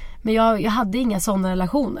då. Men jag hade inga sådana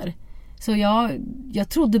relationer. Så jag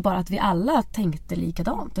trodde bara att vi alla tänkte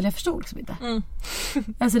likadant. Eller jag förstod liksom inte.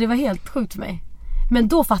 Alltså det var helt sjukt för mig. Men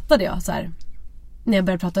då fattade jag så här, när jag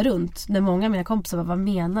började prata runt, när många av mina kompisar bara, vad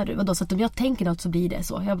menar du? Vadå? Så att om jag tänker något så blir det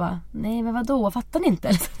så. Jag bara, nej men vadå? Fattar ni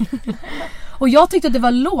inte? Och jag tyckte att det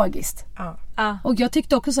var logiskt. Och jag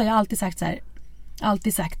tyckte också så här, jag har alltid sagt så här,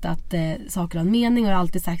 alltid sagt att saker har en mening, och jag har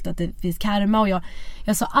alltid sagt att det finns karma, och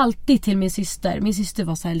jag sa alltid till min syster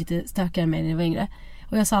var så här lite stökigare med när jag var yngre,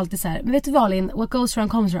 och jag sa alltid så här: men vet du vad, Linn, what goes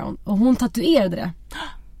around comes around, och hon tatuerade det.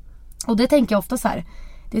 Och det tänker jag ofta så här,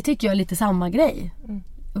 det tycker jag är lite samma grej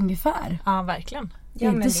ungefär. Ja, verkligen. Det är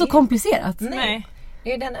inte så komplicerat. Nej.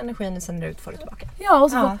 Det är den energin du sänder ut, får du tillbaka. Ja,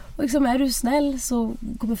 och så och liksom, är du snäll så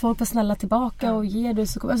kommer folk vara snälla tillbaka, och ger du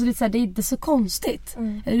så, alltså det är så här, det är inte så konstigt.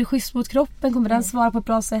 Är du schysst mot kroppen kommer den svara på ett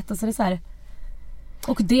bra sätt, alltså det är så här.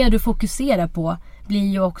 Och det du fokuserar på blir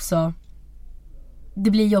ju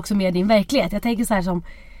också mer din verklighet. Jag tänker så här, som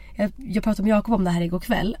jag pratade med Jakob om det här igår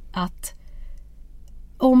kväll, att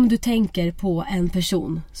om du tänker på en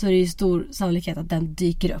person så är det ju stor sannolikhet att den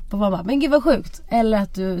dyker upp och man bara, men gud vad sjukt. Eller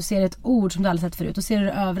att du ser ett ord som du aldrig sett förut och ser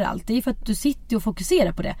det överallt. Det är för att du sitter och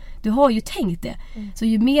fokuserar på det. Du har ju tänkt det. Så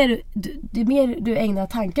ju mer du ägnar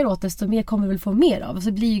tankar åt, desto mer kommer du väl få mer av. Så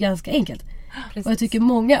det blir ju ganska enkelt. Precis. Och jag tycker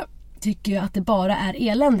många tycker ju att det bara är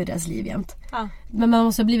elände i deras liv jämt. Ja. Men man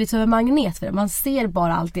måste ha blivit så en magnet för det. Man ser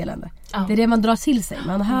bara allt elände. Ja. Det är det man drar till sig.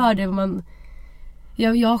 Man hör det.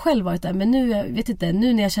 Jag har själv varit där, men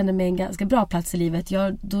nu när jag känner mig en ganska bra plats i livet,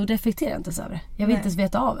 då reflekterar jag inte så över det. Jag vill inte ens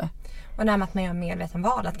veta av det. Och det här med att man gör medveten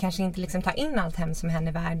val, att kanske inte liksom ta in allt hem som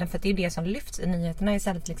händer i världen, för det är ju det som lyfts i nyheterna,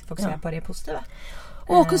 istället liksom fokusera på det positiva.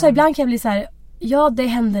 Och också så ibland kan jag bli så här, ja det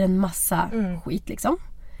händer en massa skit liksom.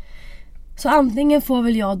 Så antingen får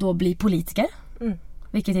väl jag då bli politiker,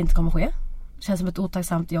 vilket inte kommer ske. Känns som ett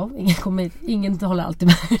otacksamt jobb, ingen håller alltid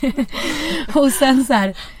med. Och sen så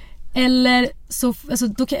här, eller så, alltså,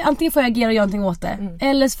 antingen får jag agera och göra någonting åt det,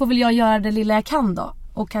 eller så får väl jag göra det lilla jag kan då,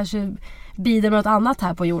 och kanske bidra med något annat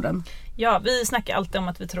här på jorden. Ja, vi snackar alltid om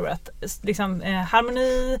att vi tror att liksom,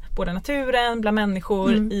 harmoni, både naturen, bland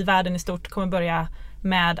människor, i världen i stort, kommer börja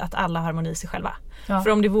med att alla har harmoni i sig själva. Ja. För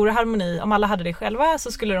om det vore harmoni, om alla hade det själva,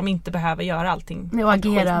 så skulle de inte behöva göra allting. Och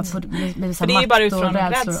agera med för det är ju bara utifrån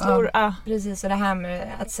rädslor. Ja. Precis, och det här med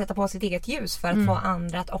att sätta på sitt eget ljus för att få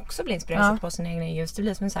andra att också bli inspirerade att sätta på sina egna ljus. Det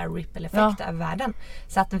blir som en sån här ripple-effekt över världen.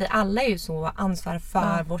 Så att vi alla är ju så ansvar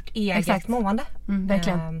för vårt eget mående.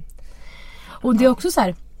 Verkligen. Och det är också så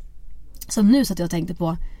här, som nu så att jag tänkte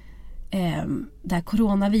på det här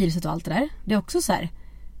coronaviruset och allt det där. Det är också så här,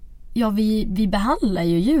 ja, vi behandlar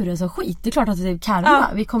ju djuren som skit. Det är klart att det är karma. Ja.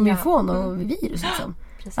 Vi kommer ju få något virus liksom.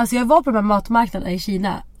 Alltså jag var på de här matmarknaderna i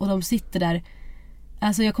Kina, och de sitter där.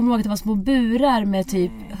 Alltså jag kommer ihåg att det var små burar med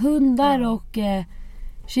typ hundar och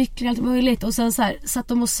kycklingar och allt möjligt. Och sen så här satt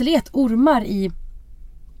de och slet ormar i.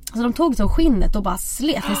 Alltså de tog så skinnet och bara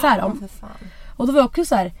slet isär dem. Och då var jag också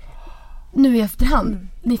så här, nu i efterhand,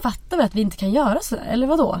 ni fattar väl att vi inte kan göra så där, eller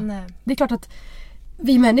vadå? Nej. Det är klart att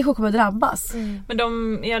vi människor kommer drabbas.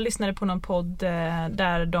 Men jag lyssnade på någon podd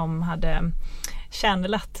där de hade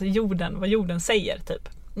kärnlat jorden, vad jorden säger typ.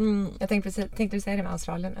 Jag tänkte du säga det med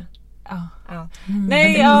Australien nu? Ja.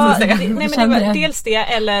 Nej, men det var dels det,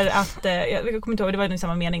 eller att jag kommer inte ihåg, det var ju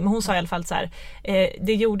samma mening, men hon sa i alla fall så här,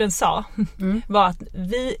 det jorden sa var att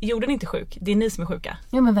jorden är inte sjuk, det är ni som är sjuka.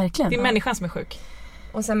 Ja, men verkligen. Det är människan som är sjuk.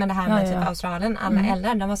 Och sen med det här med typ Australien, alla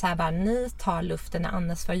äldre, de var så här bara, ni tar luften när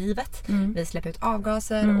annars för givet. Vi släpper ut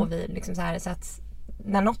avgaser och vi liksom så här, så att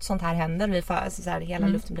när något sånt här händer, så här, hela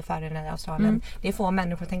luften blir förorenad i Australien. Det får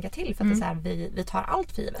människor att tänka till, för att det är så här, vi tar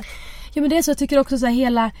allt för givet. Ja, men det är så, jag tycker också så här,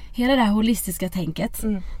 hela det här holistiska tänket,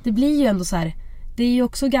 det blir ju ändå så här, det är ju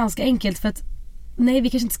också ganska enkelt, för att nej, vi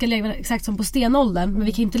kanske inte ska leva exakt som på stenåldern, men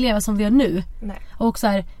vi kan inte leva som vi gör nu. Nej. Och så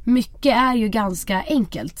här, mycket är ju ganska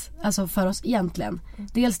enkelt, alltså för oss egentligen.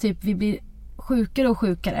 Dels typ, vi blir sjukare och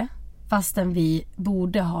sjukare, fastän vi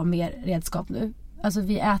borde ha mer redskap nu. Alltså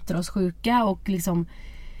vi äter oss sjuka, och liksom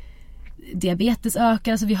diabetes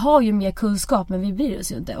ökar, alltså vi har ju mer kunskap, men vi bryr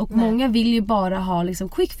oss ju inte. Och många vill ju bara ha liksom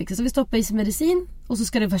quick fix, så vi stoppar i sig medicin och så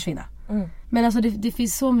ska det försvinna. Men alltså det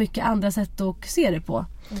finns så mycket andra sätt att se det på.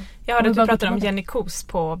 Jag hörde att du pratade om Jenny Kos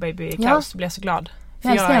på Baby Kaos, blev jag så glad.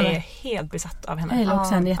 För jag är helt besatt av henne. Jag gillar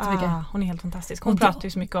också henne jättemycket. Hon är helt fantastisk. Hon pratar ju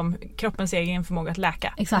så mycket om kroppens egen förmåga att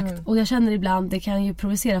läka. Exakt, och jag känner ibland, det kan ju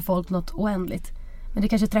provocera folk något oändligt. Men det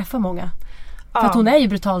kanske träffar många. För att hon är ju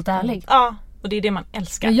brutalt ärlig. Ja, och det är det man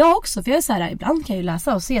älskar. Men jag också, för jag är så här, ibland kan jag ju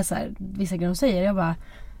läsa och se så här, vissa grejer hon säger. Jag bara,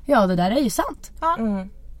 ja det där är ju sant.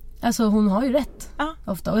 Alltså hon har ju rätt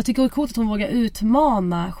ofta. Och jag tycker det är coolt att hon vågar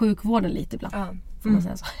utmana sjukvården lite ibland. Får man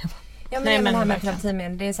säga så. Ja, men det här med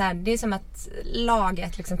preventivmedel, det är så här, det är som att laga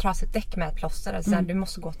ett liksom trasigt däck med ett plåster. Alltså, du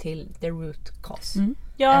måste gå till the root cause.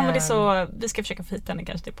 Ja, men det är så, vi ska försöka få hit henne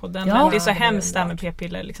kanske till podden. Ja, men det är så hemskt där med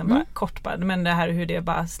p-piller liksom bara kort bara. Men det här hur det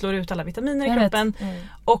bara slår ut alla vitaminer i kroppen.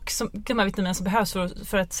 Och de här vitaminer som behövs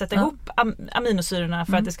för att sätta ihop aminosyrorna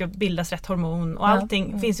för att det ska bildas rätt hormon. Och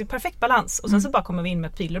allting finns i perfekt balans. Och sen så bara kommer vi in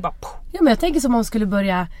med piller och bara... Ja, men jag tänker som om man skulle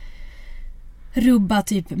börja rubba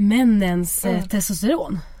typ männens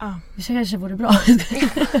testosteron. Det kanske vore bra.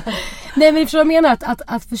 Nej, men jag menar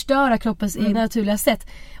att förstöra kroppens egna naturliga sätt.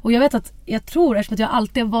 Och jag vet att jag tror, eftersom att jag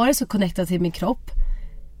alltid har varit så connectad till min kropp.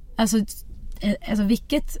 Alltså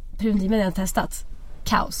vilket preventivmedel jag har testat.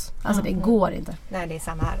 Kaos. Alltså det går inte. Nej, det är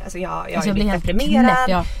samma här. Alltså jag är lite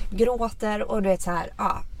deprimerad, gråter och du vet så här,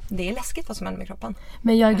 det är läskigt vad som händer med kroppen.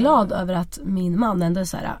 Men jag är glad över att min man ändå är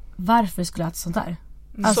så här, varför skulle jag ha ett sånt här?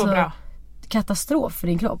 Alltså, så bra. Katastrof för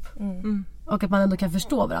din kropp. Och att man ändå kan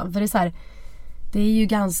förstå varandra. För det är så här, det är ju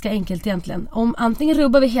ganska enkelt egentligen. Om antingen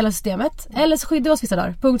rubbar vi hela systemet eller så skyddar vi oss vissa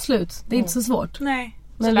dagar. Punkt slut. Det är inte så svårt. Nej.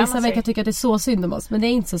 Men vissa verkar tycka att det är så synd om oss. Men det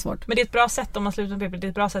är inte så svårt. Men det är ett bra sätt om man slutar med p-piller. Det är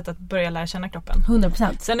ett bra sätt att börja lära känna kroppen.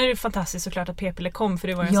 100%. Sen är det fantastiskt såklart att p-piller kom. För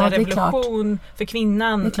det var en sån här revolution för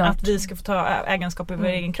kvinnan. Att vi ska få ta ägenskap över vår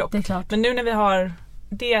egen kropp. Det är klart. Men nu när vi har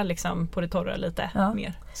det liksom på det torra lite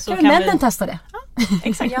mer. Så kan männen testa det?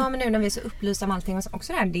 Exakt. Ja, men nu när vi är så upplysta om allting och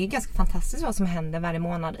också där, det är ganska fantastiskt vad som händer varje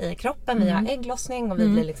månad i kroppen. Vi har ägglossning och vi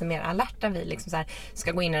blir liksom mer alerta. Vi liksom så här,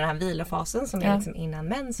 ska gå in i den här vilofasen som är liksom innan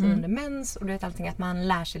mens och under mens. Och du vet allting, att man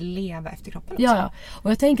lär sig leva efter kroppen också. Ja,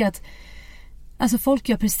 och jag tänker att alltså, folk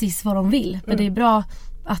gör precis vad de vill. Men det är bra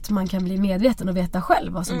att man kan bli medveten och veta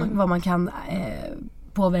själv vad man kan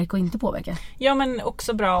påverka och inte påverka. Ja, men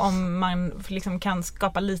också bra om man liksom kan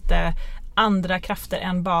skapa lite andra krafter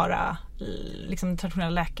än bara liksom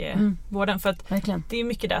traditionella läkevården. För att det är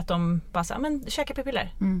mycket där att de bara säger, men käka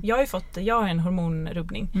p-piller. Jag har en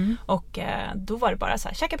hormonrubbning och då var det bara så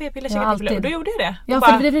här, käka p-piller, käka p-piller. Och då gjorde jag det. Ja,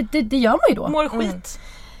 bara, för det gör man ju då. Mår skit.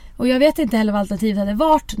 Och jag vet inte heller vad alternativet hade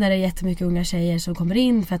varit när det är jättemycket unga tjejer som kommer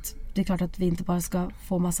in, för att det är klart att vi inte bara ska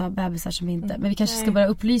få massa bebisar som vi inte... Men vi kanske ska börja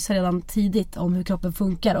upplysa redan tidigt om hur kroppen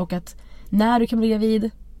funkar och att när du kan bli gravid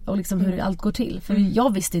och liksom hur allt går till. För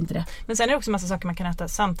jag visste inte det. Men sen är det också massa saker man kan äta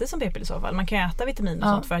samtidigt som p-piller i så fall. Man kan äta vitaminer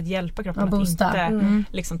och sånt för att hjälpa kroppen att inte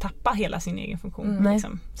liksom tappa hela sin egen funktion.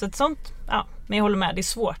 Liksom. Så ett sånt, men jag håller med, det är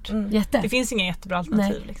svårt. Det finns inga jättebra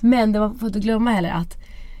alternativ. Liksom. Men det var för att glömma heller att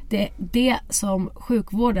det som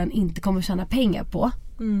sjukvården inte kommer tjäna pengar på,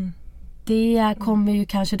 det kommer ju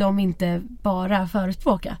kanske de inte bara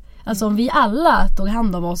förespråka. Alltså om vi alla tog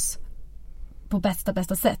hand om oss på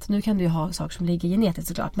bästa sätt. Nu kan du ju ha saker som ligger genetiskt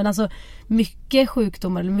såklart. Men alltså mycket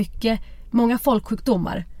sjukdomar eller många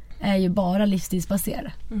folksjukdomar är ju bara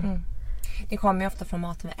livsstilsbaserade. Det kommer ju ofta från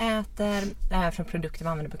maten vi äter, från produkter vi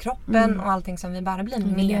använder på kroppen och allting som vi bara blir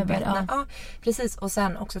medvetna. Ja, precis. Och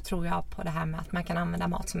sen också tror jag på det här med att man kan använda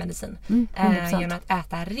mat som medicin. Genom att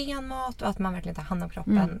äta ren mat och att man verkligen tar hand om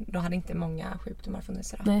kroppen. Då hade inte många sjukdomar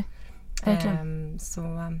funnits idag. Nej, verkligen.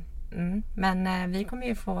 Men vi kommer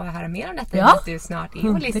ju få höra mer om detta att du snart är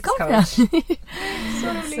holistisk coach.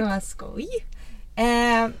 Så skoj.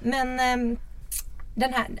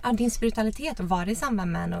 Den här, din spiritualitet, var det i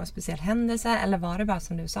samband med någon speciell händelse eller var det bara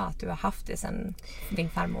som du sa att du har haft det sen din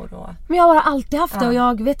farmor? Och... Men jag har alltid haft det och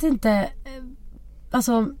jag vet inte,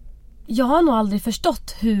 alltså jag har nog aldrig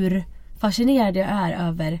förstått hur fascinerad jag är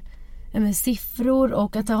över siffror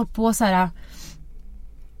och att jag har hållit på så här.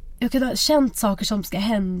 Jag kan ha känt saker som ska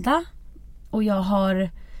hända och jag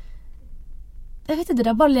vet inte, det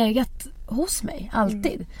har bara legat hos mig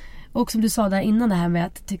alltid. Och som du sa där innan, det här med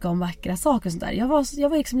att tycka om vackra saker och sånt där. Jag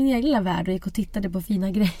var liksom i min egen lilla värld och gick och tittade på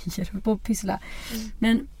fina grejer på pyssla.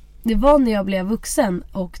 Men det var när jag blev vuxen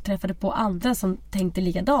och träffade på andra som tänkte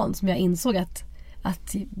likadant som jag insåg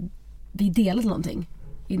att vi delade någonting.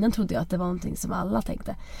 Innan trodde jag att det var någonting som alla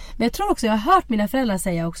tänkte. Men jag tror också, jag har hört mina föräldrar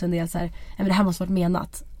säga också en del så här, men det här måste varit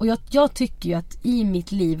menat. Och jag tycker ju att i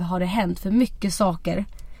mitt liv har det hänt för mycket saker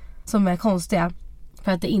som är konstiga.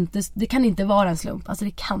 För att det kan inte vara en slump. Alltså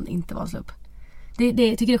det kan inte vara en slump. Jag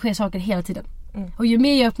tycker det sker saker hela tiden. Och ju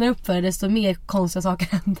mer jag öppnar upp för det, desto mer konstiga saker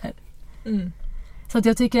händer. Så att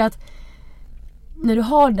jag tycker att när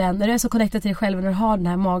du är så connectad till dig själv, när du har den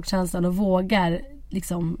här magkänslan och vågar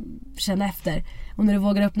liksom känna efter, och när du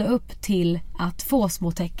vågar öppna upp till att få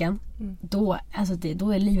små tecken, då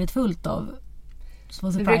är livet fullt av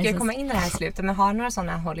små surprises. Vi brukar komma in i det här slutet, men har några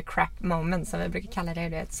sådana holy crap moments som vi brukar kalla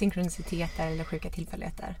det, synkroniciteter eller sjuka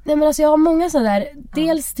tillfälligheter? Nej, men alltså jag har många sådana där.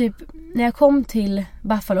 Dels typ när jag kom till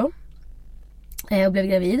Buffalo och blev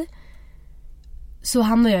gravid, så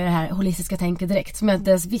hamnade jag i det här holistiska tänket direkt som jag inte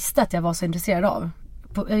ens visste att jag var så intresserad av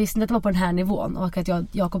jag visste inte att det var på den här nivån och att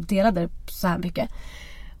Jakob delade så här mycket.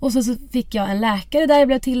 Och så fick jag en läkare där jag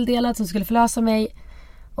blev tilldelad som skulle förlösa mig.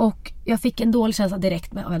 Och jag fick en dålig känsla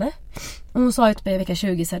direkt med henne. Och hon sa ju till mig i vecka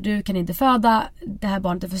 20 så här, du kan inte föda, det här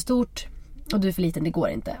barnet är för stort och du är för liten, det går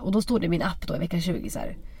inte. Och då stod det i min app då i vecka 20 så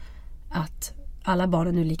här, att alla barn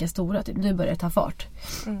är nu lika stora, typ. Nu börjar det ta fart.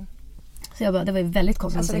 Så jag bara, det var ju väldigt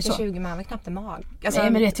konstigt. Alltså vecka 20 man var knappt en mag. Alltså,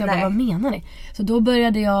 nej men vet jag bara, vad menar ni? Så då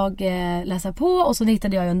började jag läsa på och så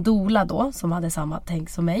hittade jag en doula då som hade samma tänk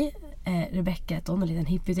som mig. Rebecca hette hon, en liten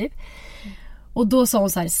hippie typ. Och då sa hon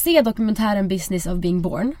så här, se dokumentären Business of Being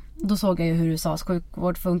Born. Då såg jag ju hur USAs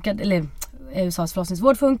sjukvård funkade, eller USAs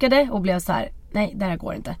förlossningsvård funkade och blev så här, nej det här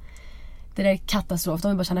går inte. Det där är katastrof, de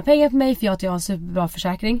vill bara tjäna pengar på mig för jag har en superbra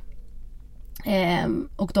försäkring.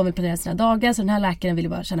 Och de vill planera sina dagar, så den här läkaren ville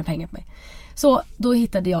bara tjäna pengar på mig. Så då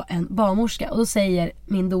hittade jag en barnmorska och då säger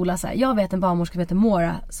min doula så här, jag vet en barnmorska som heter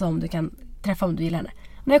Mora som du kan träffa om du gillar henne.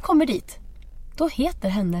 När jag kommer dit, då heter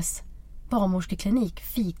hennes barnmorskeklinik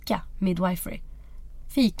Fika Midwifery.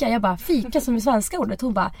 Fika, jag bara, fika som i svenska ordet.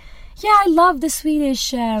 Hon bara, yeah I love the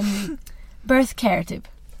Swedish birth care typ.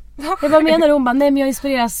 Jag bara, menar hon bara, nej men jag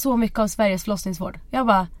inspireras så mycket av Sveriges förlossningsvård. Jag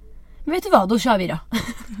bara, men vet du vad, då kör vi då.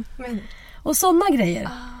 Och sådana grejer.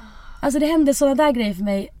 Alltså det händer sådana där grejer för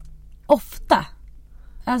mig ofta.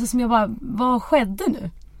 Alltså som jag bara, vad skedde nu?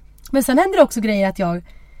 Men sen händer det också grejer att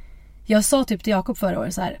jag sa typ till Jakob förra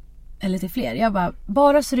året så här, eller till fler. Jag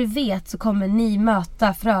bara så du vet så kommer ni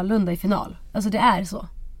möta Frölunda i final. Alltså det är så.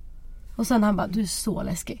 Och sen han bara, du är så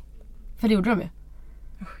läskig. För det gjorde de ju.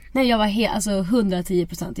 Nej, jag var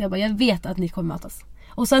 110%. Jag bara, jag vet att ni kommer mötas.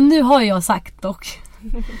 Och sen nu har jag sagt dock.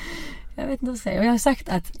 Jag vet inte vad jag säger. Och jag har sagt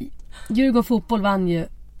att Djurgården fotboll vann ju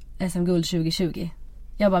SM-guld 2020.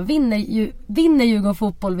 Jag bara, vinner Djurgården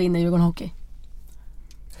fotboll, vinner Djurgården hockey.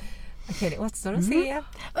 Okej, det återstår att se.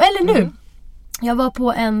 Eller nu. Jag var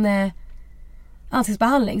på en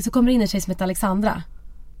ansiktsbehandling. Så kommer det in en tjej som heter Alexandra.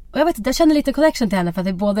 Och jag vet inte, jag känner lite connection till henne för att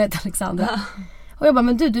vi båda heter Alexandra. Och jag bara,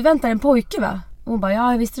 men du väntar en pojke va? Och hon bara,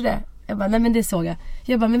 ja jag visste det. Jag bara, nej men det såg jag.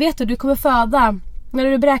 Jag bara, men vet du kommer föda. När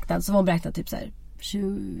du beräknad så var hon beräknad typ så här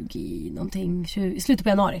 20 någonting, slutet på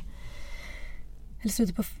januari. Eller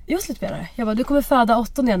slutet på januari. Jag bara, du kommer föda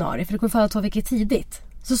 8 januari för du kommer föda 2 veckor tidigt.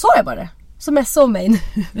 Så sa jag bara det. Så messade hon mig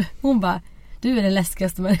nu. Hon bara, du är den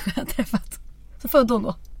läskigaste människan jag träffat. Så födde hon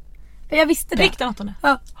då. För jag visste det. Rikt den 8.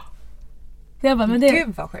 Ja. Jag bara, men det...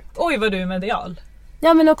 Gud vad sjukt. Oj vad du är medial.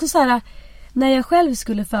 Ja men också så här, när jag själv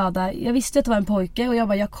skulle föda, jag visste att det var en pojke och jag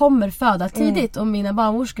bara, jag kommer föda tidigt. Och mina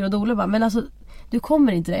barnmorskor och doula bara, men alltså du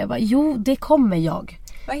kommer inte det. Jag bara, jo det kommer jag.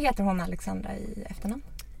 Vad heter hon Alexandra i efternamn?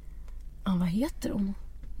 Ja, vad heter hon?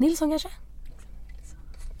 Nilsson kanske?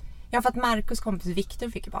 Jag har fått Marcus kompis Victor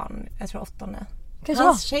fick barn, jag tror 8. Kanske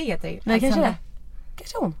hans tjej heter ju nej, kanske det.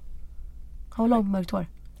 Kanske hon. Har hon långt mörkt hår?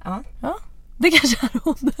 Ja. Ja, det kanske är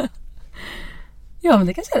hon. Ja, men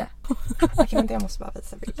det kanske är det. Okej, men jag måste bara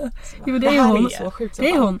visa bilden. Jo, det är hon. Så sjukt. Det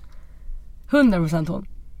är hon. 100% hon.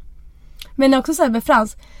 Men också så här med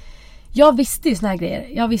Frans. Jag visste ju såna här grejer.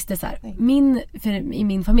 Jag visste så här. I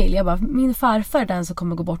min familj. Jag bara, min farfar är den som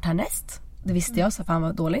kommer gå bort härnäst. Det visste jag, så fan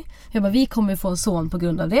var dålig. Jag bara, vi kommer få en son på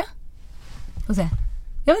grund av det. Och se. Ja,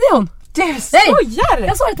 men det är hon. Du skojar!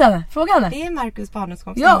 Jag sa det till henne. Fråga henne. Det är Marcus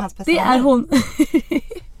barndomskompis. Ja, det är hon.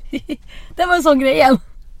 Det var en sån grej igen.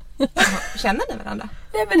 Känner ni varandra?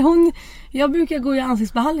 Nej men jag brukar gå i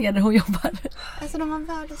ansiktsbehandlingar där hon jobbar. Alltså de var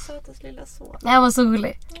världens sötaste lilla son. Det var så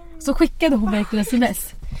gullig. Så skickade hon verkligen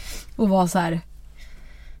sms. Och var så här,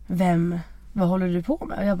 vad håller du på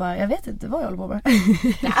med? Och jag bara, jag vet inte vad jag håller på med.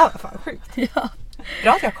 Det här var fan sjukt. Ja.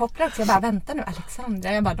 Bra att jag kopplade så jag bara, vänta nu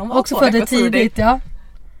Alexandra. Jag bara, de var också födde tidigt, ja.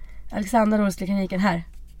 Alexandra Rorskliniken här.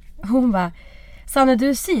 Hon bara, Sanne du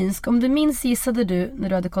är synsk. Om du minns gissade du när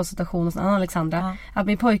du hade konsultation hos Anna Alexandra att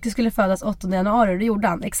min pojke skulle födas 8 januari och det gjorde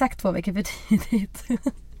han. Exakt 2 veckor för tidigt.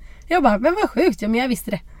 Jag bara, men vad sjukt. Ja, men jag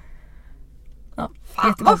visste det. Ja,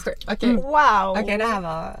 fan vad sjukt. Okej. Wow. Okej, det här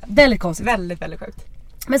var väldigt konstigt. Väldigt, väldigt sjukt.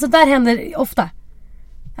 Men så där händer ofta.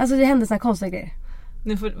 Alltså det händer såna konstiga grejer.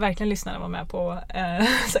 Nu får verkligen lyssnarna vara med på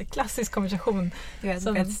så här klassisk konversation. Du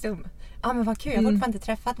är helt stum. Ja men vad kul, jag har fortfarande inte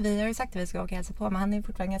träffat. Vi har ju sagt att vi ska åka hälsa på, men han är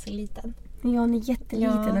fortfarande ganska liten. Ja, han är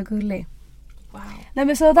jätteliten och gullig. Wow. Nej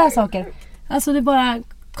men sådana där saker. Alltså det är bara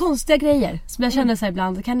konstiga grejer som jag känner så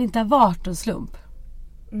ibland. Det kan inte ha varit en slump.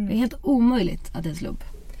 Det är helt omöjligt att det är en slump.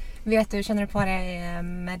 Vet du, känner du på det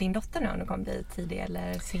med din dotter nu om du kommer bli tidig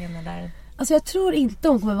eller sen eller? Alltså jag tror inte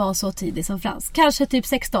hon kommer vara så tidig som Frans. Kanske typ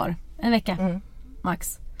 6 dagar, en vecka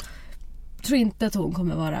max. Jag tror inte att hon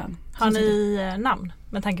kommer vara. Har ni namn?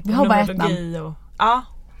 Med tanke på vi har bara ett numerologi namn. Och... Ja.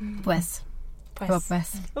 På S. På S.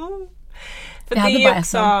 S.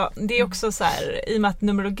 För det är också så här, i och med att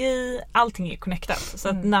numerologi, allting är connectat. Så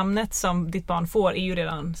att namnet som ditt barn får är ju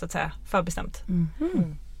redan så att säga förbestämt.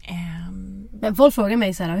 Men folk frågar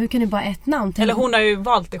mig så här, hur kan du bara ett namn till? Eller hon har ju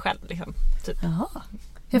valt det själv liksom, typ. Jaha.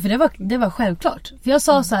 Ja, för det var självklart. För jag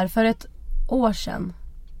sa så här, för ett år sedan,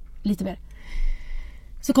 lite mer,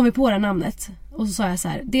 så kom vi på det namnet. Och så sa jag så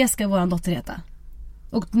här, det ska våran dotter heta.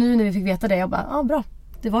 Och nu när vi fick veta det, jag bara, bra.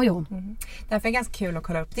 Det var ju hon. Därför är det ganska kul att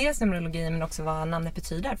kolla upp dels numerologi men också vad namnet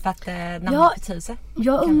betyder. För att namnet betydelse.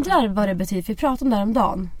 Jag undrar vad det betyder, för vi pratade om det här om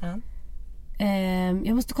dagen.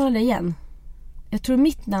 Jag måste kolla det igen. Jag tror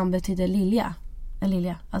mitt namn betyder Lilja.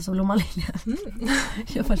 Lilja, alltså blomman Lilja.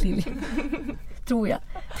 Jag var Lilja. Tror jag.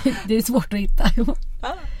 Det är svårt att hitta.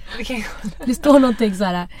 Det står någonting så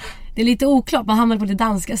här. Det är lite oklart. Man hamnar på lite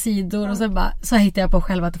danska sidor och sen bara, så hittar jag på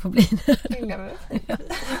själv att det får bli.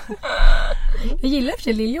 Jag gillar för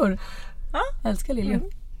sig liljor. Jag älskar liljor.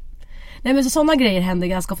 Nej, men så sådana grejer händer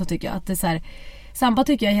ganska ofta tycker jag. Att det är så här, Sampa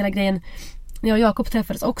tycker jag hela grejen när jag och Jakob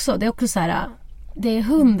träffades också. Det är också så här, det är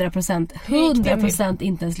 100%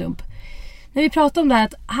 inte en slump. När vi pratade om det här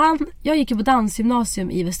att jag gick ju på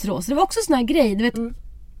dansgymnasium i Västerås. Det var också sån här grej, du vet.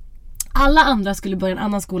 Alla andra skulle börja en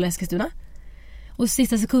annan skola i Eskilstuna. Och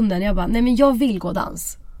sista sekunden jag bara, nej men jag vill gå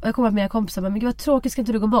dans. Och jag kom med mina kompisar, men gud vad tråkigt, ska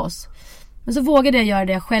inte du gå med oss? Men så vågade jag göra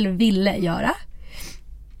det jag själv ville göra.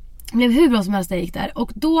 Det blev hur bra som helst när jag gick där.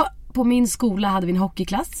 Och då på min skola hade vi en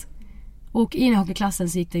hockeyklass. Och i den hockeyklassen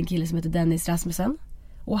så gick det en kille som heter Dennis Rasmussen.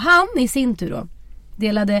 Och han i sin tur då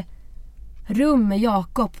delade rum med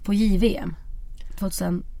Jakob på JVM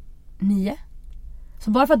 2009.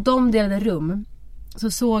 Så bara för att de delade rum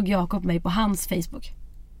så såg Jakob mig på hans Facebook.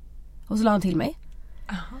 Och så la han till mig.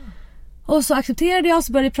 Aha. Och så accepterade jag,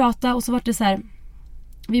 så började vi prata. Och så var det så här,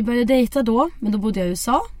 vi började dejta då, men då bodde jag i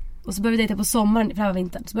USA. Och så började vi dejta på sommaren, för det var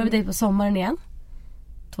vintern. Så började vi dejta på sommaren igen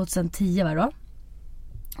 2010 var det då.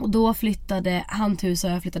 Och då flyttade han till USA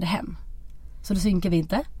och jag flyttade hem. Så då synkade vi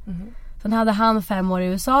inte. Sen hade han 5 år i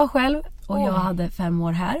USA själv. Och jag hade 5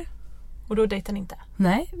 år här. Och då dejtade ni inte?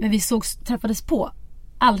 Nej, men vi träffades på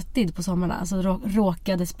alltid på sommarna. Alltså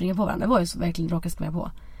råkade springa på varandra. Det var ju så verkligen råkade springa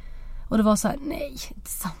på. Och det var så här, nej, inte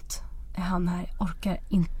sant. Är han här? Orkar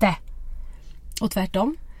inte. Och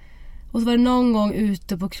tvärtom. Och så var det någon gång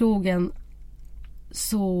ute på krogen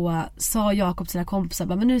så sa Jakob till sina kompisar,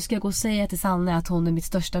 men nu ska jag gå och säga till Sanne att hon är mitt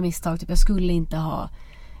största misstag. Typ, jag skulle inte ha...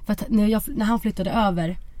 För att när han flyttade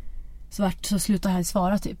över så slutade han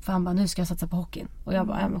svara typ. För han bara, nu ska jag satsa på hockeyn. Och jag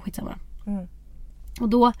bara, ja men skitsamma. Och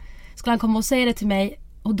då skulle han komma och säga det till mig.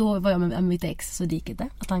 Och då var jag med mitt ex, så det gick inte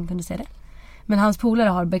att han kunde säga det. Men hans polare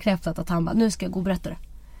har bekräftat att han bara, nu ska jag gå och berätta det.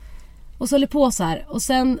 Och så höll det på så här. Och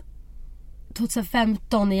sen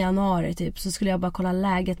 2015 i januari typ, så skulle jag bara kolla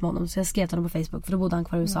läget med honom. Så jag skrev till honom på Facebook, för då bodde han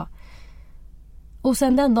kvar i USA. Och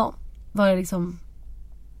sen den dagen var det liksom,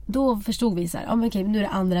 då förstod vi så här, men okej, nu är det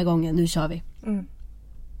andra gången, nu kör vi.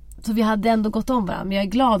 Så vi hade ändå gått om varandra. Men jag är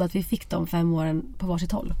glad att vi fick de 5 åren på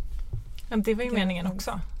varsitt håll. Men det var ju meningen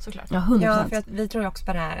också, såklart. Ja, 100%. Ja, för att vi tror också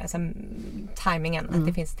på det här, alltså, timingen, att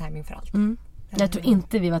det finns timing för allt. Jag tror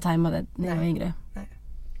inte vi var tajmade när jag var yngre. Nej.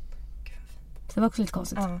 Så det var också lite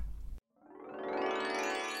konstigt. Ja. Nej,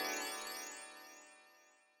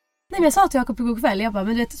 men jag sa till Jakob igår kväll, jag bara,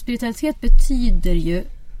 men du vet, spiritualitet betyder ju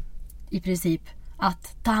i princip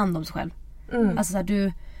att ta hand om sig själv. Alltså så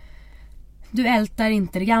här, du ältar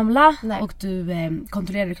inte det gamla. Nej. Och du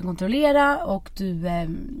kontrollerar det du kan kontrollera, och du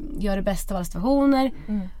gör det bästa av alla situationer.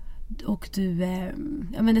 Och du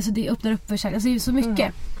alltså det öppnar upp för kärlek. Alltså det är så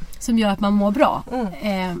mycket som gör att man mår bra.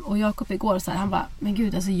 Och Jakob igår så här, han bara, men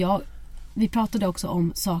gud, alltså vi pratade också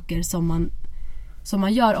om saker som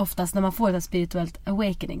man gör oftast när man får ett spirituellt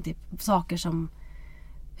awakening, typ saker som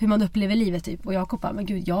hur man upplever livet typ. Och Jakob bara, men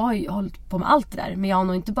gud, jag har ju hållit på med allt det där, men jag har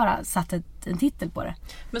nog inte bara satt en titel på det.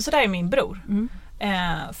 Men så där är min bror.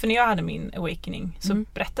 För när jag hade min awakening så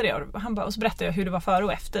berättade jag, och så berättade jag hur det var före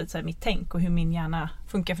och efter, så här, mitt tänk och hur min hjärna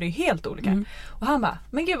funkar, för det är helt olika. Och han bara,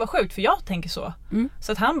 men gud vad sjukt, för jag tänker så.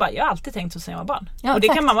 Så att han bara, jag har alltid tänkt så sen jag var barn. Ja, och det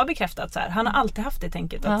kan mamma bekräfta, att så här, han har alltid haft det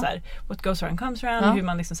tänket att så här, what goes around comes around, hur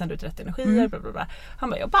man liksom sänder ut rätt energier, bla bla bla. Han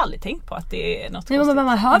bara, jag har bara aldrig tänkt på att det är något konstigt. Men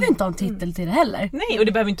man hör ju inte en titel till det heller. Nej, och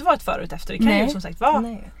det behöver inte vara ett förut efter, det kan ju som sagt vara.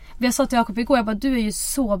 Nej. Jag sa till Jakob igår, jag bara, du är ju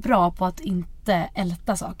så bra på att inte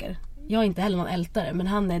älta saker. Jag är inte heller någon ältare, men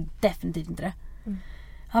han är definitivt inte det.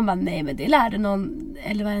 Han bara, nej, men det lärde någon,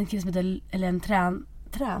 eller var en kille som heter, eller en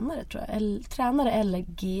tränare tror jag, tränare eller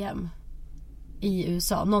GM i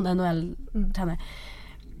USA, någon NHL-tränare.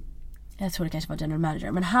 Jag tror det kanske var general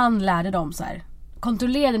manager, men han lärde dem så här,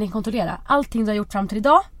 kontrollera det ni kontrollera. Allting du har gjort fram till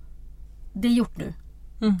idag, det är gjort nu.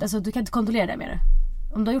 Alltså du kan inte kontrollera det mer.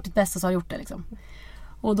 Om du har gjort ditt bästa så har du gjort det liksom.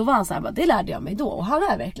 Och då var han så här, det lärde jag mig då. Och han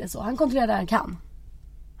är verkligen så. Han kontrollerar det han kan.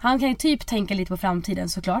 Han kan ju typ tänka lite på framtiden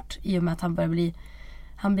såklart. I och med att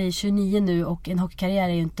han blir 29 nu och en hockeykarriär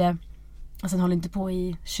är ju inte, alltså han håller inte på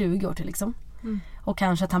i 20 år till liksom. Och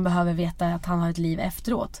kanske att han behöver veta att han har ett liv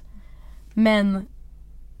efteråt. Men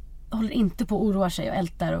håller inte på att oroa sig och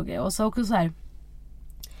ältar och grejer. Och så också så här,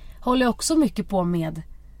 håller också mycket på med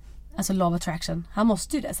alltså love attraction. Han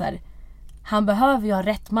måste ju det så här. Han behöver ju ha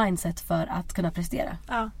rätt mindset för att kunna prestera.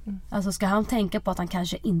 Ja. Alltså ska han tänka på att han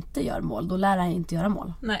kanske inte gör mål, då lär han inte göra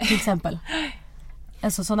mål. Nej. Till exempel.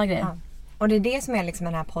 Alltså sådana grejer. Ja. Och det är det som är liksom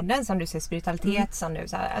den här podden som du ser spiritualitet som du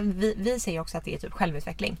så här, vi ser ju också att det är typ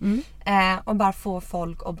självutveckling. Och bara få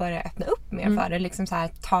folk att börja öppna upp mer för det. Liksom så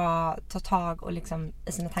här, ta tag och liksom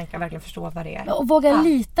i sina tankar verkligen förstå vad det är. Och våga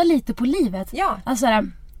lita lite på livet. Ja. Alltså så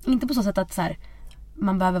här, inte på så sätt att så här,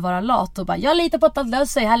 man behöver vara lat och bara jag litar på att allt löser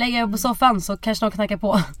sig. Här lägger jag på soffan så kanske någon knackar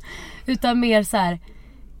på. Utan mer så här,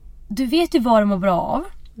 du vet ju vad du mår bra av.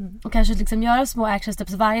 Och kanske liksom göra små action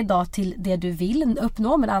steps varje dag till det du vill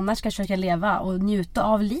uppnå. Men annars ska försöka leva och njuta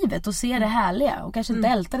av livet och se det härliga. Och kanske inte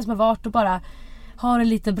älta det som har varit och bara ha det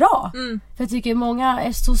lite bra. För jag tycker många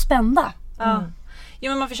är så spända. Ja,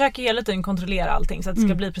 men man försöker hela tiden kontrollera allting så att det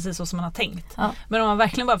ska bli precis så som man har tänkt. Men om man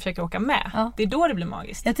verkligen bara försöker åka med, det är då det blir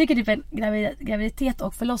magiskt. Jag tycker typ graviditet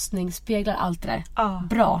och förlossning speglar allt det där.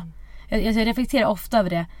 Bra. Jag reflekterar ofta över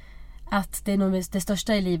det. Att det är nog det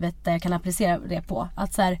största i livet där jag kan applicera det på.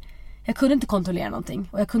 Att så här, jag kunde inte kontrollera någonting.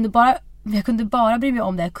 Och jag kunde bara bry mig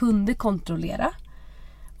om det jag kunde kontrollera.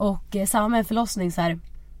 Och samma med en förlossning så här,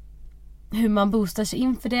 hur man boostar sig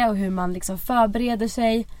inför det och hur man liksom förbereder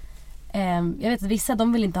sig. Jag vet att vissa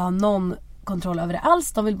de vill inte ha någon kontroll över det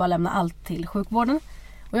alls. De vill bara lämna allt till sjukvården.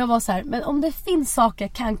 Och jag var så här, men om det finns saker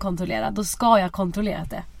jag kan kontrollera, då ska jag kontrollera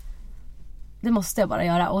det. Det måste jag bara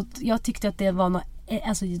göra. Och jag tyckte att det var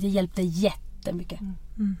alltså det hjälpte jättemycket.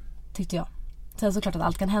 Tyckte jag. Sen såklart att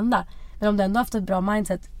allt kan hända. Men om du ändå haft ett bra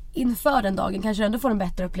mindset inför den dagen, kanske du ändå får en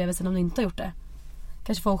bättre upplevelse än om du inte har gjort det.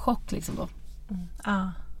 Kanske får en chock liksom då.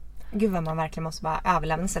 Gud vad man verkligen måste bara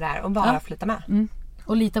överlämna sig där och bara flytta med.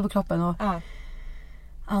 Och lita på kroppen och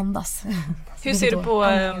andas. Hur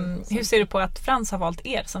ser du på att Frans har valt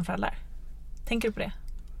er som föräldrar? Tänker du på det?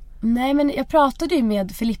 Nej, men jag pratade ju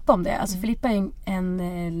med Filippa om det. Alltså Filippa är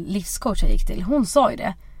en livscoach jag gick till. Hon sa ju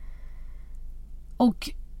det. Och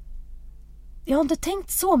jag har inte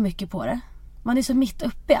tänkt så mycket på det. Man är så mitt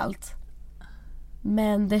uppe i allt.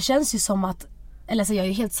 Men det känns ju som att, eller så jag är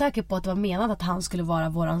ju helt säker på att det var menat att han skulle vara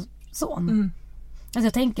våran son. Alltså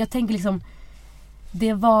jag tänker liksom,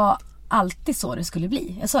 det var alltid så det skulle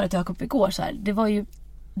bli. Jag sa det till Jakob igår så här, det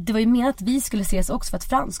var ju menat att vi skulle ses också för att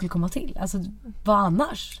Frans skulle komma till. Alltså, vad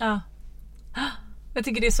annars? Ja. Jag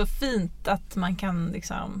tycker det är så fint att man kan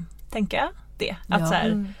liksom tänka det. Att så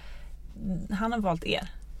här, han har valt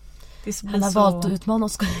er. Han har valt att utmana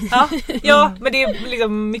oss. Ja, men det är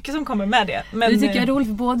liksom mycket som kommer med det. Men det tycker jag är roligt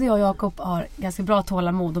för både jag och Jakob har ganska bra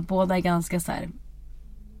tålamod och båda är ganska så här,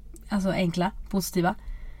 alltså enkla, positiva.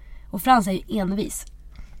 Och Frans är ju envis.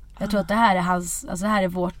 Jag tror att det här är hans, alltså det här är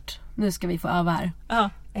vårt, nu ska vi få öva här. Ja,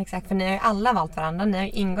 exakt, för ni har ju alla valt varandra. Ni har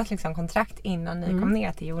ju ingått liksom kontrakt innan ni kom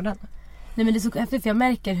ner till jorden. Nej, men det är så häftigt för jag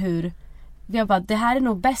märker hur jag bara, det här är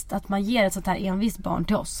nog bäst att man ger ett sånt här envist barn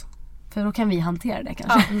till oss. För då kan vi hantera det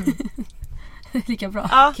kanske. Lika bra.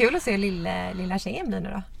 Ja. Kul att se hur lilla tjejen blir nu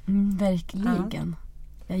då. Verkligen.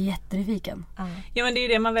 Jag är jättenyfiken. Ja, men det är ju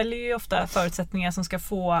det, man väljer ju ofta förutsättningar som ska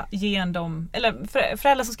få ge dem, eller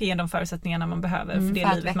föräldrar som ska ge de förutsättningarna man behöver för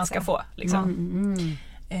det livet man ska få liksom.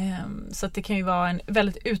 Så att det kan ju vara en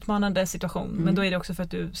väldigt utmanande situation, men då är det också för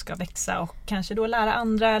att du ska växa och kanske då lära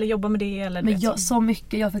andra eller jobba med det eller men så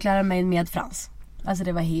mycket jag fick lära mig med Frans. Alltså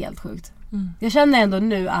det var helt sjukt. Jag känner ändå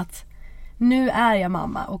nu att nu är jag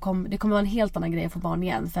mamma och det kommer vara en helt annan grej att få barn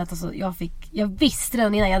igen, för att alltså, jag visste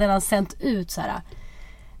redan innan, jag hade redan sänt ut så här: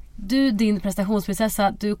 du, din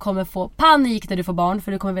prestationsprinsessa, du kommer få panik när du får barn,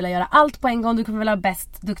 för du kommer vilja göra allt på en gång, du kommer vilja vara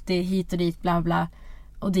bäst, duktig hit och dit, bla bla.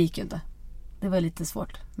 Och det gick ju inte. Det var lite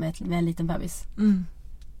svårt med en liten bebis.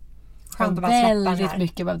 Skönt att bara väldigt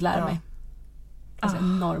mycket behövt lära mig. Alltså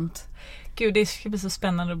enormt. Gud, det ska bli så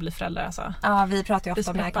spännande att bli förälder alltså. Ja, vi pratar ju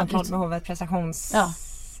ofta om det här kontrollbehovet,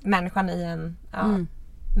 prestationsmänniskan i en...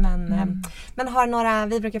 Men har några,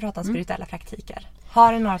 vi brukar prata om spirituella praktiker.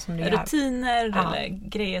 Har du några som du gör? Rutiner eller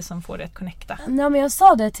grejer som får dig att connecta? Nej, men jag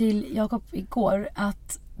sa det till Jakob igår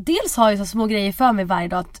att dels har jag så små grejer för mig varje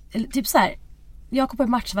dag. Typ så här, Jakob har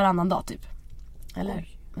match varannan dag typ. Eller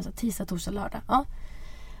tisdag, torsdag, lördag. Ja.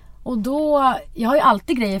 Och då, jag har ju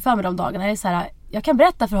alltid grejer för mig de dagarna. Det är så här, jag kan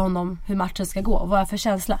berätta för honom hur matchen ska gå och vad jag för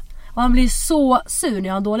känsla. Och han blir så sur när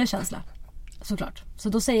jag har en dålig känsla. såklart. Så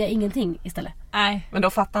då säger jag ingenting istället. Nej. Men då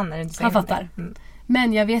fattar han när du inte säger Han fattar. Mm.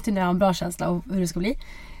 Men jag vet ju när jag har en bra känsla och hur det ska bli.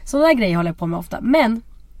 Sådana där grejer håller jag på med ofta. Men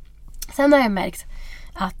sen har jag märkt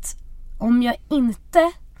att om jag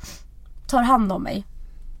inte tar hand om mig,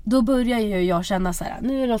 då börjar ju jag känna så här: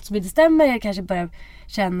 nu är det något som inte stämmer. Jag kanske börjar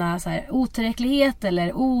känna så här otillräcklighet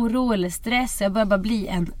eller oro eller stress. Jag börjar bara bli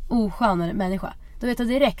en oskönare människa. Då vet jag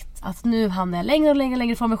direkt att nu hamnar jag längre och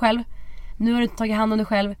längre från mig själv. Nu har du inte tagit hand om dig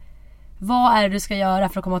själv. Vad är det du ska göra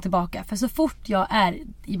för att komma tillbaka? För så fort jag är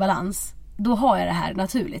i balans, då har jag det här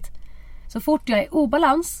naturligt. Så fort jag är i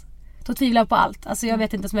obalans, då tvivlar jag på allt. Alltså jag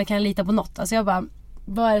vet inte om jag kan lita på något. Alltså jag bara,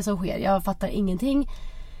 vad är det som sker? Jag fattar ingenting.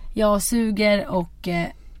 Jag suger och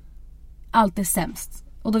allt är sämst.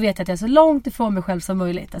 Och då vet jag att jag är så långt ifrån mig själv som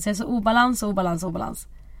möjligt. Alltså jag är så obalans.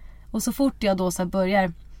 Och så fort jag då så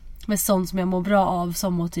börjar med sånt som jag mår bra av,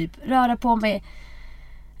 som att typ röra på mig,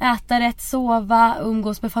 äta rätt, sova,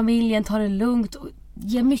 umgås med familjen, ta det lugnt och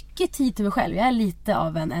ge mycket tid till mig själv. Jag är lite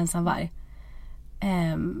av en ensamvarg.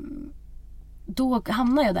 Då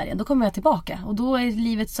hamnar jag där igen. Då kommer jag tillbaka. Och då är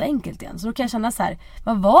livet så enkelt igen. Så då kan jag känna så här: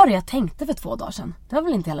 vad var det jag tänkte för 2 dagar sedan? Det var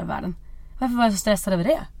väl inte hela världen. Varför var jag så stressad över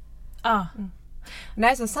det? Ja. Det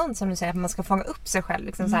är så sant som du säger, att man ska fånga upp sig själv.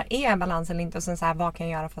 Liksom så här, är jag i balans eller inte? Och sen så här, vad kan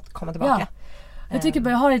jag göra för att komma tillbaka? Ja. Jag tycker bara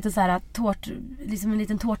jag har lite så här liksom en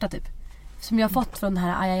liten tårta typ. Som jag har fått från den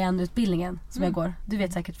här IIN-utbildningen som jag går. Du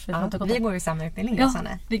vet säkert. För Vi går i samma utbildning. Ja,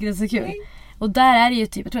 vilket är så kul. Och där är det ju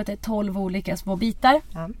typ, jag tror att det är 12 olika små bitar.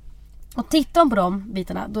 Ja. Och tittar man på de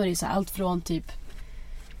bitarna, då är det ju så här, allt från typ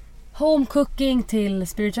home cooking till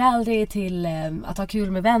spirituality till att ha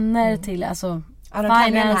kul med vänner till alltså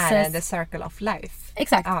finances. Här, the circle of life.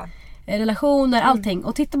 Exakt. Relationer, allting.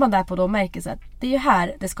 Och tittar man där på då och märker så att det är ju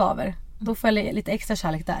här det skaver. Då får jag lite extra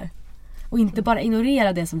kärlek där. Och inte bara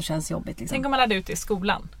ignorera det som känns jobbigt. Liksom. Tänk om man lärde ut det i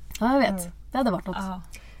skolan. Ja, jag vet. Det hade varit något.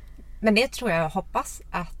 Men det tror jag hoppas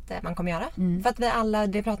att man kommer göra. För att vi alla,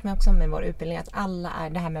 det pratar man också om i vår utbildning, att alla är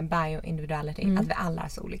det här med bioindividuality. Att vi alla är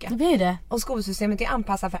så olika. Det blir det. Och skolsystemet är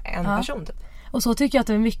anpassat för en person typ. Och så tycker jag att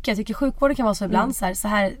det är mycket. Jag tycker sjukvården kan vara så ibland så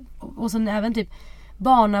här. Och sen även typ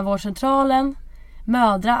barnavårdscentralen,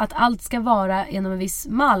 mödra, att allt ska vara genom en viss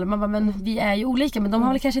mall. Man bara, men vi är ju olika. Men de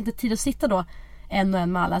har väl kanske inte tid att sitta då en och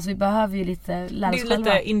en mall. Alltså vi behöver ju lite lära oss själva.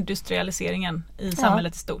 Det är lite industrialiseringen i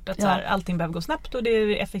samhället i stort. Att så här, allting behöver gå snabbt och det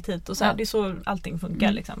är effektivt. Och så här, det är så allting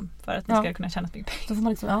funkar liksom, för att ni ska kunna tjäna mycket pengar. Då får man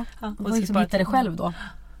liksom, man får liksom hitta det själv då.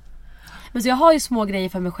 Men så jag har ju små grejer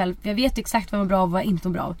för mig själv. Jag vet exakt vad jag är bra och vad jag inte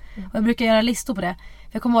är bra av. Och jag brukar göra listor på det. För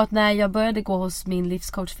jag kommer ihåg att när jag började gå hos min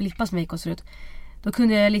livscoach Filippa som jag gick hos förut, då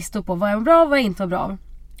kunde jag göra listor på vad jag var bra och vad jag inte var bra av.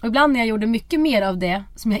 Och ibland när jag gjorde mycket mer av det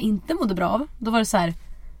som jag inte mådde bra av, då var det så här: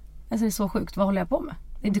 alltså det är så sjukt, vad håller jag på med?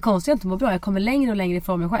 Det är inte konstigt att jag inte mår bra, jag kommer längre och längre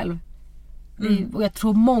ifrån mig själv. Och jag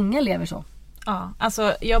tror många lever så. Ja,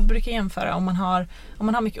 alltså jag brukar jämföra om man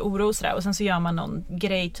har mycket oro och sådär, och sen så gör man någon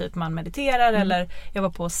grej, typ man mediterar eller jag var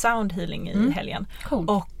på sound healing i helgen. Cool.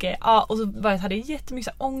 Och så hade jag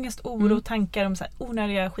jättemycket så här, ångest, oro, tankar om så här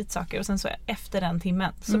onödiga skitsaker, och sen så efter den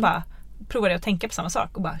timmen så bara provade jag att tänka på samma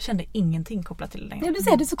sak och bara kände ingenting kopplat till det längre. Ja, du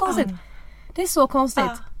ser, det är så konstigt. Det är så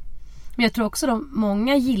konstigt. Men jag tror också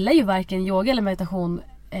många gillar ju varken yoga eller meditation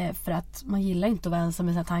för att man gillar inte att vara ensam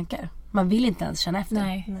med sina tankar. Man vill inte ens känna efter.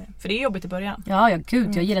 Nej. För det är jobbigt i början. Ja,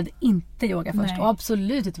 gud, jag gillade inte yoga först. Och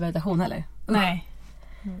absolut inte meditation heller. Nej.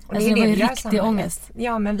 Och alltså, det var ju riktig ångest.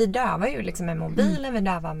 Ja, men vi dövar ju liksom med mobilen, vi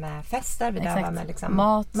dövar med fester, vi dövar med liksom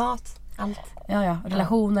mat, allt. Ja,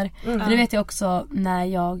 relationer. För det vet jag också när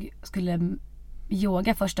jag skulle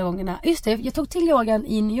yoga första gångerna. Just det, jag tog till yogan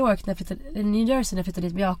i New Jersey när jag flyttade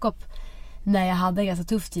dit med Jakob. När jag hade en ganska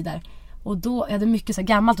tuff tid där. Och då jag hade mycket så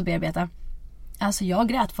gammalt att bearbeta. Alltså jag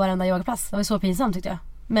grät på varenda yogapass. Det var så pinsamt tyckte jag.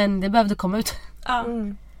 Men det behövde komma ut.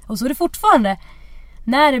 Och så är det fortfarande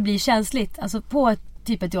när det blir känsligt, alltså på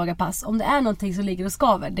ett yogapass, om det är någonting som ligger och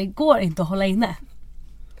skaver, det går inte att hålla inne.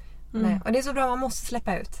 Nej. Och det är så bra, man måste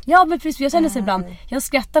släppa ut. Ja, men precis, jag känner sig ibland, jag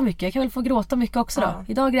skrattar mycket, jag kan väl få gråta mycket också då.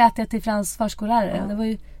 Idag grät jag till Frans förskollärare. Det var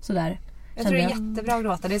ju sådär. Jag tror det är jättebra att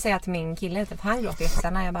gråta. Det säger jag till min kille, typ, han gråter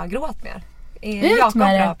jättemycket när jag bara gråt mer. Jakob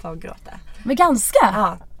bra på att gråta. Men ganska.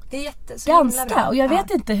 Ja, det är ganska. Och jag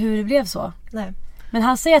vet inte hur det blev så. Nej. Men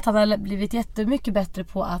han säger att han har blivit jättemycket bättre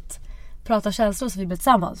på att prata känslor så vi blir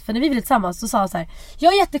tillsammans. För när vi blev tillsammans så sa han så här: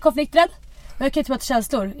 jag är jättekonflikträdd och jag kan inte prata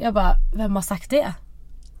känslor. Jag bara, vem har sagt det?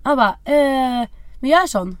 Han bara, men jag är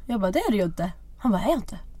sån. Jag bara, det är du ju inte. Han bara, är jag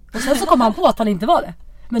inte? Och sen så kom han på att han inte var det.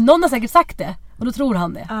 Men någon har säkert sagt det. Och då tror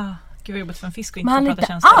han det. Gud vad jobbigt för en fisk och inte prata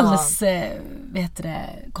känslor. Men han är inte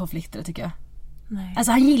alls konflikter tycker jag. Nej.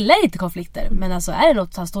 Alltså han gillar inte konflikter. Men alltså är det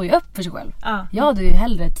något, han står ju upp för sig själv. Jag hade ju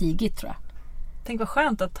hellre tigit tror jag. Tänk vad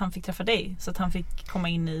skönt att han fick träffa dig, så att han fick komma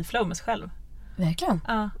in i flow med sig själv. Verkligen.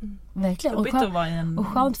 Ja. Verkligen. Jobbigt att vara i en... Och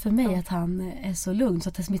skönt för mig att han är så lugn så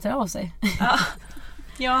att det smittar av sig. Ja.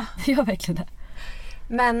 Ja. Det gör verkligen det.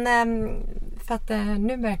 Men för att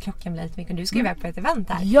nu börjar klockan bli lite mycket. Du ska ju vara på ett event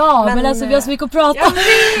här. Ja, men alltså vi har så mycket att prata om.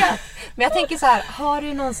 Men jag tänker så här, har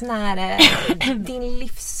du någon sån här din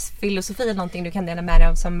livsfilosofi eller någonting du kan dela med dig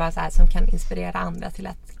av som bara så här, som kan inspirera andra till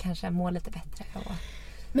att kanske må lite bättre?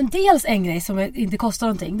 Men dels en grej som inte kostar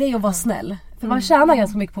någonting, det är att vara snäll. För man tjänar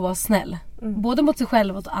ganska mycket på att vara snäll. Både mot sig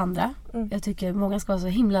själv och mot andra. Jag tycker många ska vara så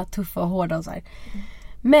himla tuffa och hårda och så här.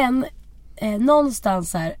 Men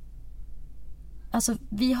någonstans här, alltså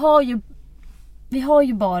vi har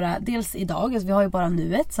ju bara dels idag, alltså vi har ju bara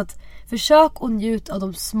nuet, så att försök att njuta av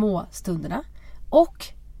de små stunderna och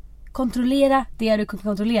kontrollera det du kan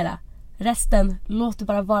kontrollera. Resten, låt det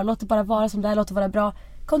bara vara som det är, låt det vara bra.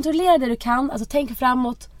 Kontrollera det du kan, alltså tänk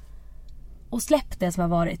framåt och släpp det som har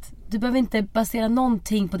varit. Du behöver inte basera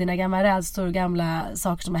någonting på dina gamla rädslor och gamla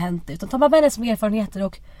saker som har hänt, utan ta bara med det som erfarenheter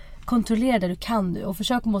och kontrollera det du kan nu och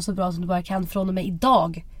försök må så bra som du bara kan från och med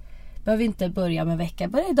idag. Behöver inte börja med en vecka,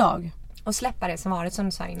 börja idag. Och släppa det som varit, som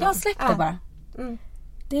du sa innan. Ja, släpp det bara.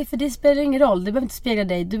 Det spelar ingen roll, det behöver inte spegla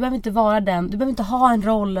dig. Du behöver inte vara den, du behöver inte ha en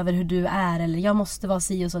roll över hur du är. Eller jag måste vara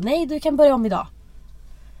si och så. Nej, du kan börja om idag.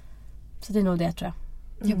 Så det är nog det, tror jag.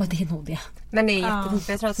 Jag bara, det är nog det. Men det är jättefint,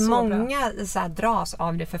 för jag tror att många så här, dras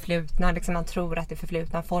av det förflutna. Liksom man tror att det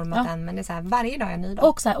förflutna har format en. Men det är så här, varje dag är en ny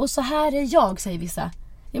dag. Och så här är jag, säger vissa.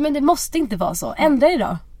 Ja, men det måste inte vara så. Ändra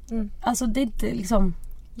idag. Alltså det är inte liksom...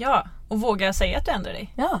 Ja, och våga säga att du ändrar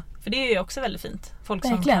dig. Ja. För det är ju också väldigt fint. Folk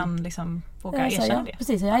verkligen. som kan liksom våga erkänna det.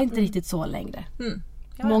 Precis, jag är inte riktigt så längre.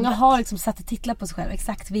 Ja, många har liksom satt titlar på sig själva.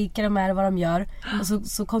 Exakt vilka de är och vad de gör. Och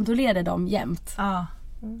så kontrollerar de jämt. Ja.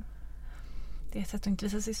 Det är ett sätt att inte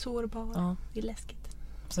visa sig sårbar. Ja. Det är läskigt.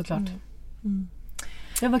 Såklart.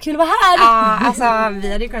 Det var kul att vara här. Ja, alltså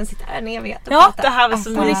vi hade ju kunnat sitta här en evighet och Ja, det här var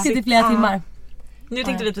så På riktigt i flera timmar. Nu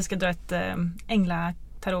tänkte vi att vi ska dra ett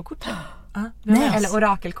ängla-tarotkort. Nej, eller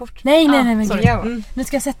orakelkort. Nej, men sorry. gud. Nu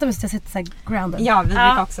ska jag sätta mig så jag sätter så här grounded. Ja, vi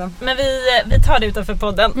brukar också. Men vi tar det utanför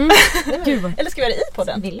podden. Gud. Eller ska vi göra det i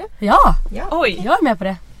podden? Vill du? Ja, Oj, jag är med på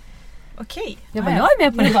det. okej. Jag är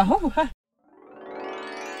med på det.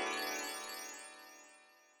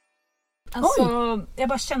 Alltså, jag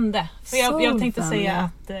bara kände. För jag tänkte säga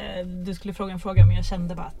att du skulle fråga en fråga, men jag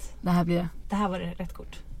kände bara att Det här blir det. det här var det rätt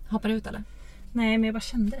kort. Hoppar ut eller? Nej, men jag bara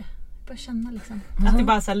kände det. Jag bara känna liksom. Att det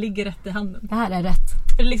bara så här ligger rätt i handen. Det här är rätt.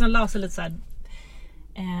 För det liksom la sig lite så här.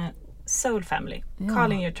 Soul family.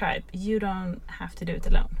 Calling your tribe. You don't have to do it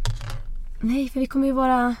alone. Nej, för vi kommer ju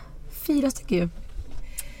vara 4 stycken ju.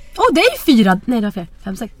 Det är ju 4! Nej, det var fler.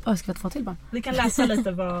 5, 6. Jag ska få till bara. Vi kan läsa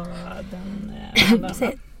lite vad den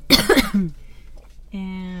Säg.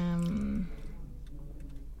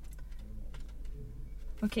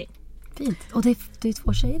 Okej. Fint. Och det är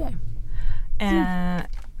 2 tjejer där.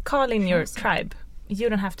 Call in your tribe. You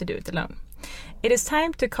don't have to do it alone. It is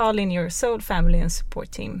time to call in your soul family and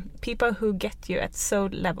support team. People who get you at soul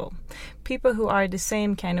level. People who are the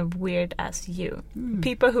same kind of weird as you.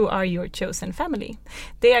 People who are your chosen family.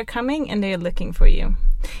 They are coming and they are looking for you.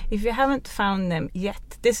 If you haven't found them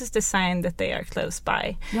yet, this is the sign that they are close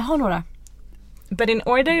by. Jag har några. But in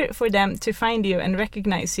order for them to find you and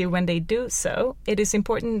recognize you when they do so, it is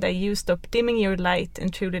important that you stop dimming your light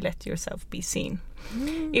and truly let yourself be seen.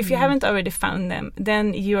 If you haven't already found them,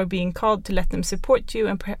 then you are being called to let them support you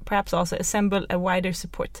and perhaps also assemble a wider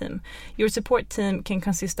support team. Your support team can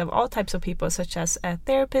consist of all types of people such as a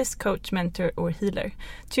therapist, coach, mentor or healer.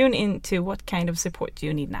 Tune in to what kind of support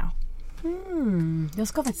you need now. Jag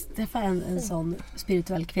ska faktiskt träffa en sån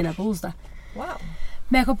spirituell kvinna på onsdag. Wow.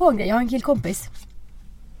 Men jag kom på en grej. Jag har en killkompis.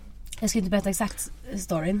 Jag ska inte berätta exakt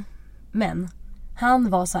storyn. Men han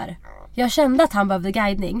var så här. Jag kände att han behövde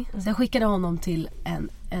guidning. Så jag skickade honom till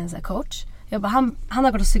en så här coach. Jag bara, han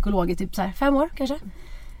har gått till psykolog i typ så här 5 år kanske.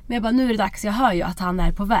 Men jag bara, nu är det dags. Jag hör ju att han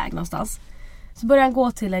är på väg någonstans. Så började han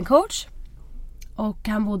gå till en coach. Och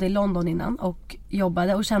han bodde i London innan. Och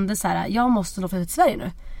jobbade och kände så här. Jag måste nog flytta till Sverige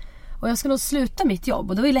nu. Och jag ska nog sluta mitt jobb.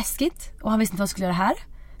 Och det var ju läskigt. Och han visste inte vad han skulle göra här.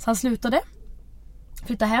 Så han slutade.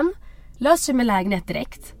 Flytta hem. Löser sig med lägenhet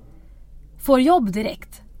direkt. Får jobb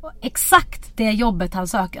direkt. Och exakt det jobbet han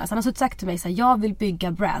söker. Alltså han har sagt till mig så här, jag vill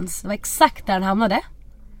bygga brands. Det var exakt där han hamnade.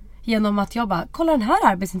 Genom att jag bara, kolla den här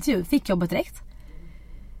arbetsintervjun. Fick jobbet direkt.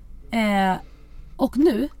 Och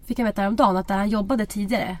nu fick jag veta häromdagen att där han jobbade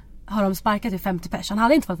tidigare har de sparkat till 50 pers. Han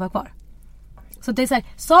hade inte fått vara kvar. Så det är så här,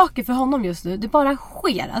 saker för honom just nu. Det bara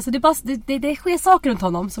sker. Alltså det sker saker runt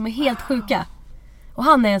honom som är helt sjuka. Och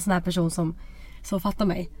han är en sån här person som fattar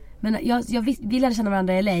mig. Men vi lärde känna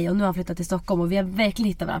varandra i LA och nu har han flyttat till Stockholm och vi har verkligen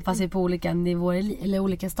hittat varandra fast vi är på olika nivåer eller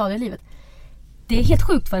olika stadier i livet. det är helt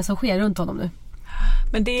sjukt vad som sker runt honom nu.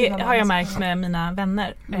 Men det har jag märkt med mina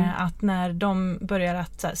vänner. Att när de börjar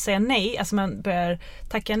att säga nej, alltså man börjar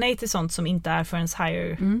tacka nej till sånt som inte är för ens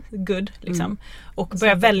higher good liksom, och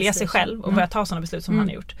börjar välja sig själv och börjar ta sådana beslut som han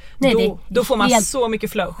har gjort. Nej, då får man så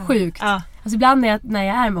mycket flow. Sjukt. Alltså ibland när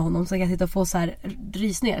jag är med honom så kan jag sitta och få så här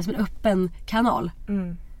rysningar som en öppen kanal.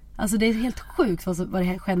 Alltså det är helt sjukt vad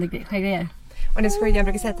det sker grejer. Och jag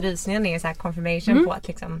brukar säga att rysningen är så här confirmation på att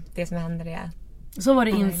liksom, det som händer är... Så var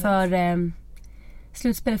det inför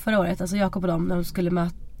slutspelet förra året. Alltså Jakob och dem, när de skulle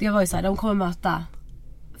möta... Jag var ju så här, de kommer möta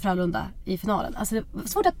Frölunda i finalen. Alltså det var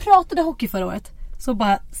svårt att prata hockey förra året. Så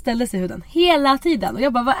bara ställde sig huden hela tiden. Och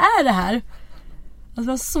jag bara, vad är det här? Alltså det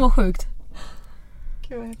var så sjukt.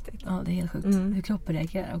 Gud vad häftigt. Ja, det är helt sjukt. Hur kroppen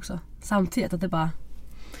reagerar också. Samtidigt att det bara...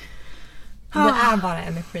 Vi är bara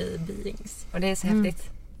energi-beings. Och det är så häftigt.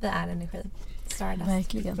 Vi är energi. Stardust.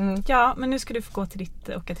 Verkligen. Ja, men nu ska du få gå till ditt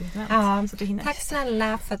event. Ja. Så att du hinner. Tack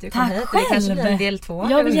snälla för att du kom Tack hit. själv. Det kanske blir en del 2.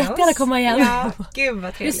 Jag vill jättegärna komma igen. Ja, gud vad Det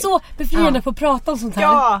är trevligt. så befriande att få prata om sånt här.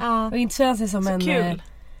 Ja. Och inte känna sig som Så en kul.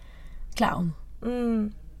 Clown.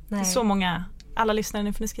 Nej. Så många. Alla lyssnare,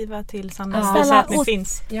 nu får ni skriva till Sanna. Ja. Visa att ni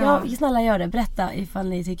finns. Ja, snälla gör det. Berätta ifall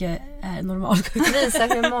ni tycker är normal. Visa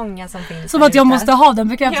hur många som finns. Som att jag måste ha den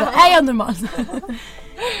bekräftelsen. Är jag normal?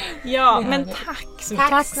 Ja, men tack så mycket.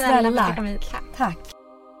 Tack snälla för att du kom hit. Tack.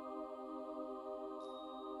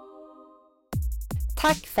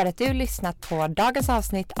 Tack för att du lyssnat på dagens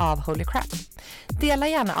avsnitt av Holy Crap. Dela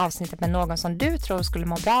gärna avsnittet med någon som du tror skulle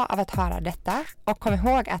må bra av att höra detta. Och kom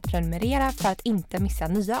ihåg att prenumerera för att inte missa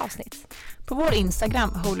nya avsnitt. På vår Instagram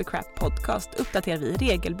Holy Crap Podcast uppdaterar vi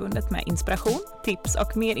regelbundet med inspiration, tips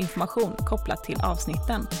och mer information kopplat till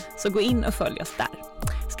avsnitten. Så gå in och följ oss där.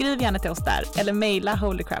 Skriv gärna till oss där eller mejla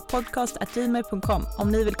holycrappodcast@gmail.com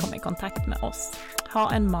om ni vill komma i kontakt med oss.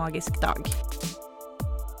 Ha en magisk dag.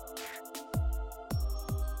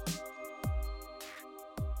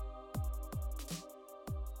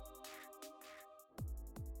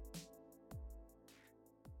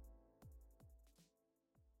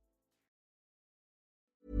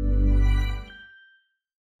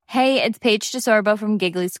 Hey, it's Paige DeSorbo from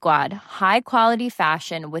Giggly Squad. High quality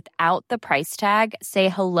fashion without the price tag. Say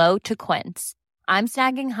hello to Quince. I'm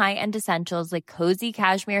snagging high-end essentials like cozy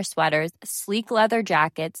cashmere sweaters, sleek leather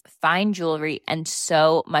jackets, fine jewelry, and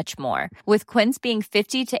so much more. With Quince being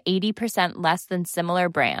 50 to 80% less than similar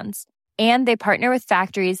brands. And they partner with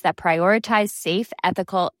factories that prioritize safe,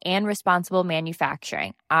 ethical, and responsible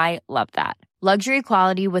manufacturing. I love that. Luxury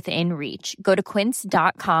quality within reach. Go to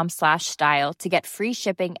quince.com/style to get free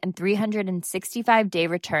shipping and 365-day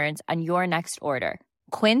returns on your next order.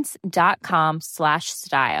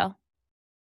 Quince.com/style.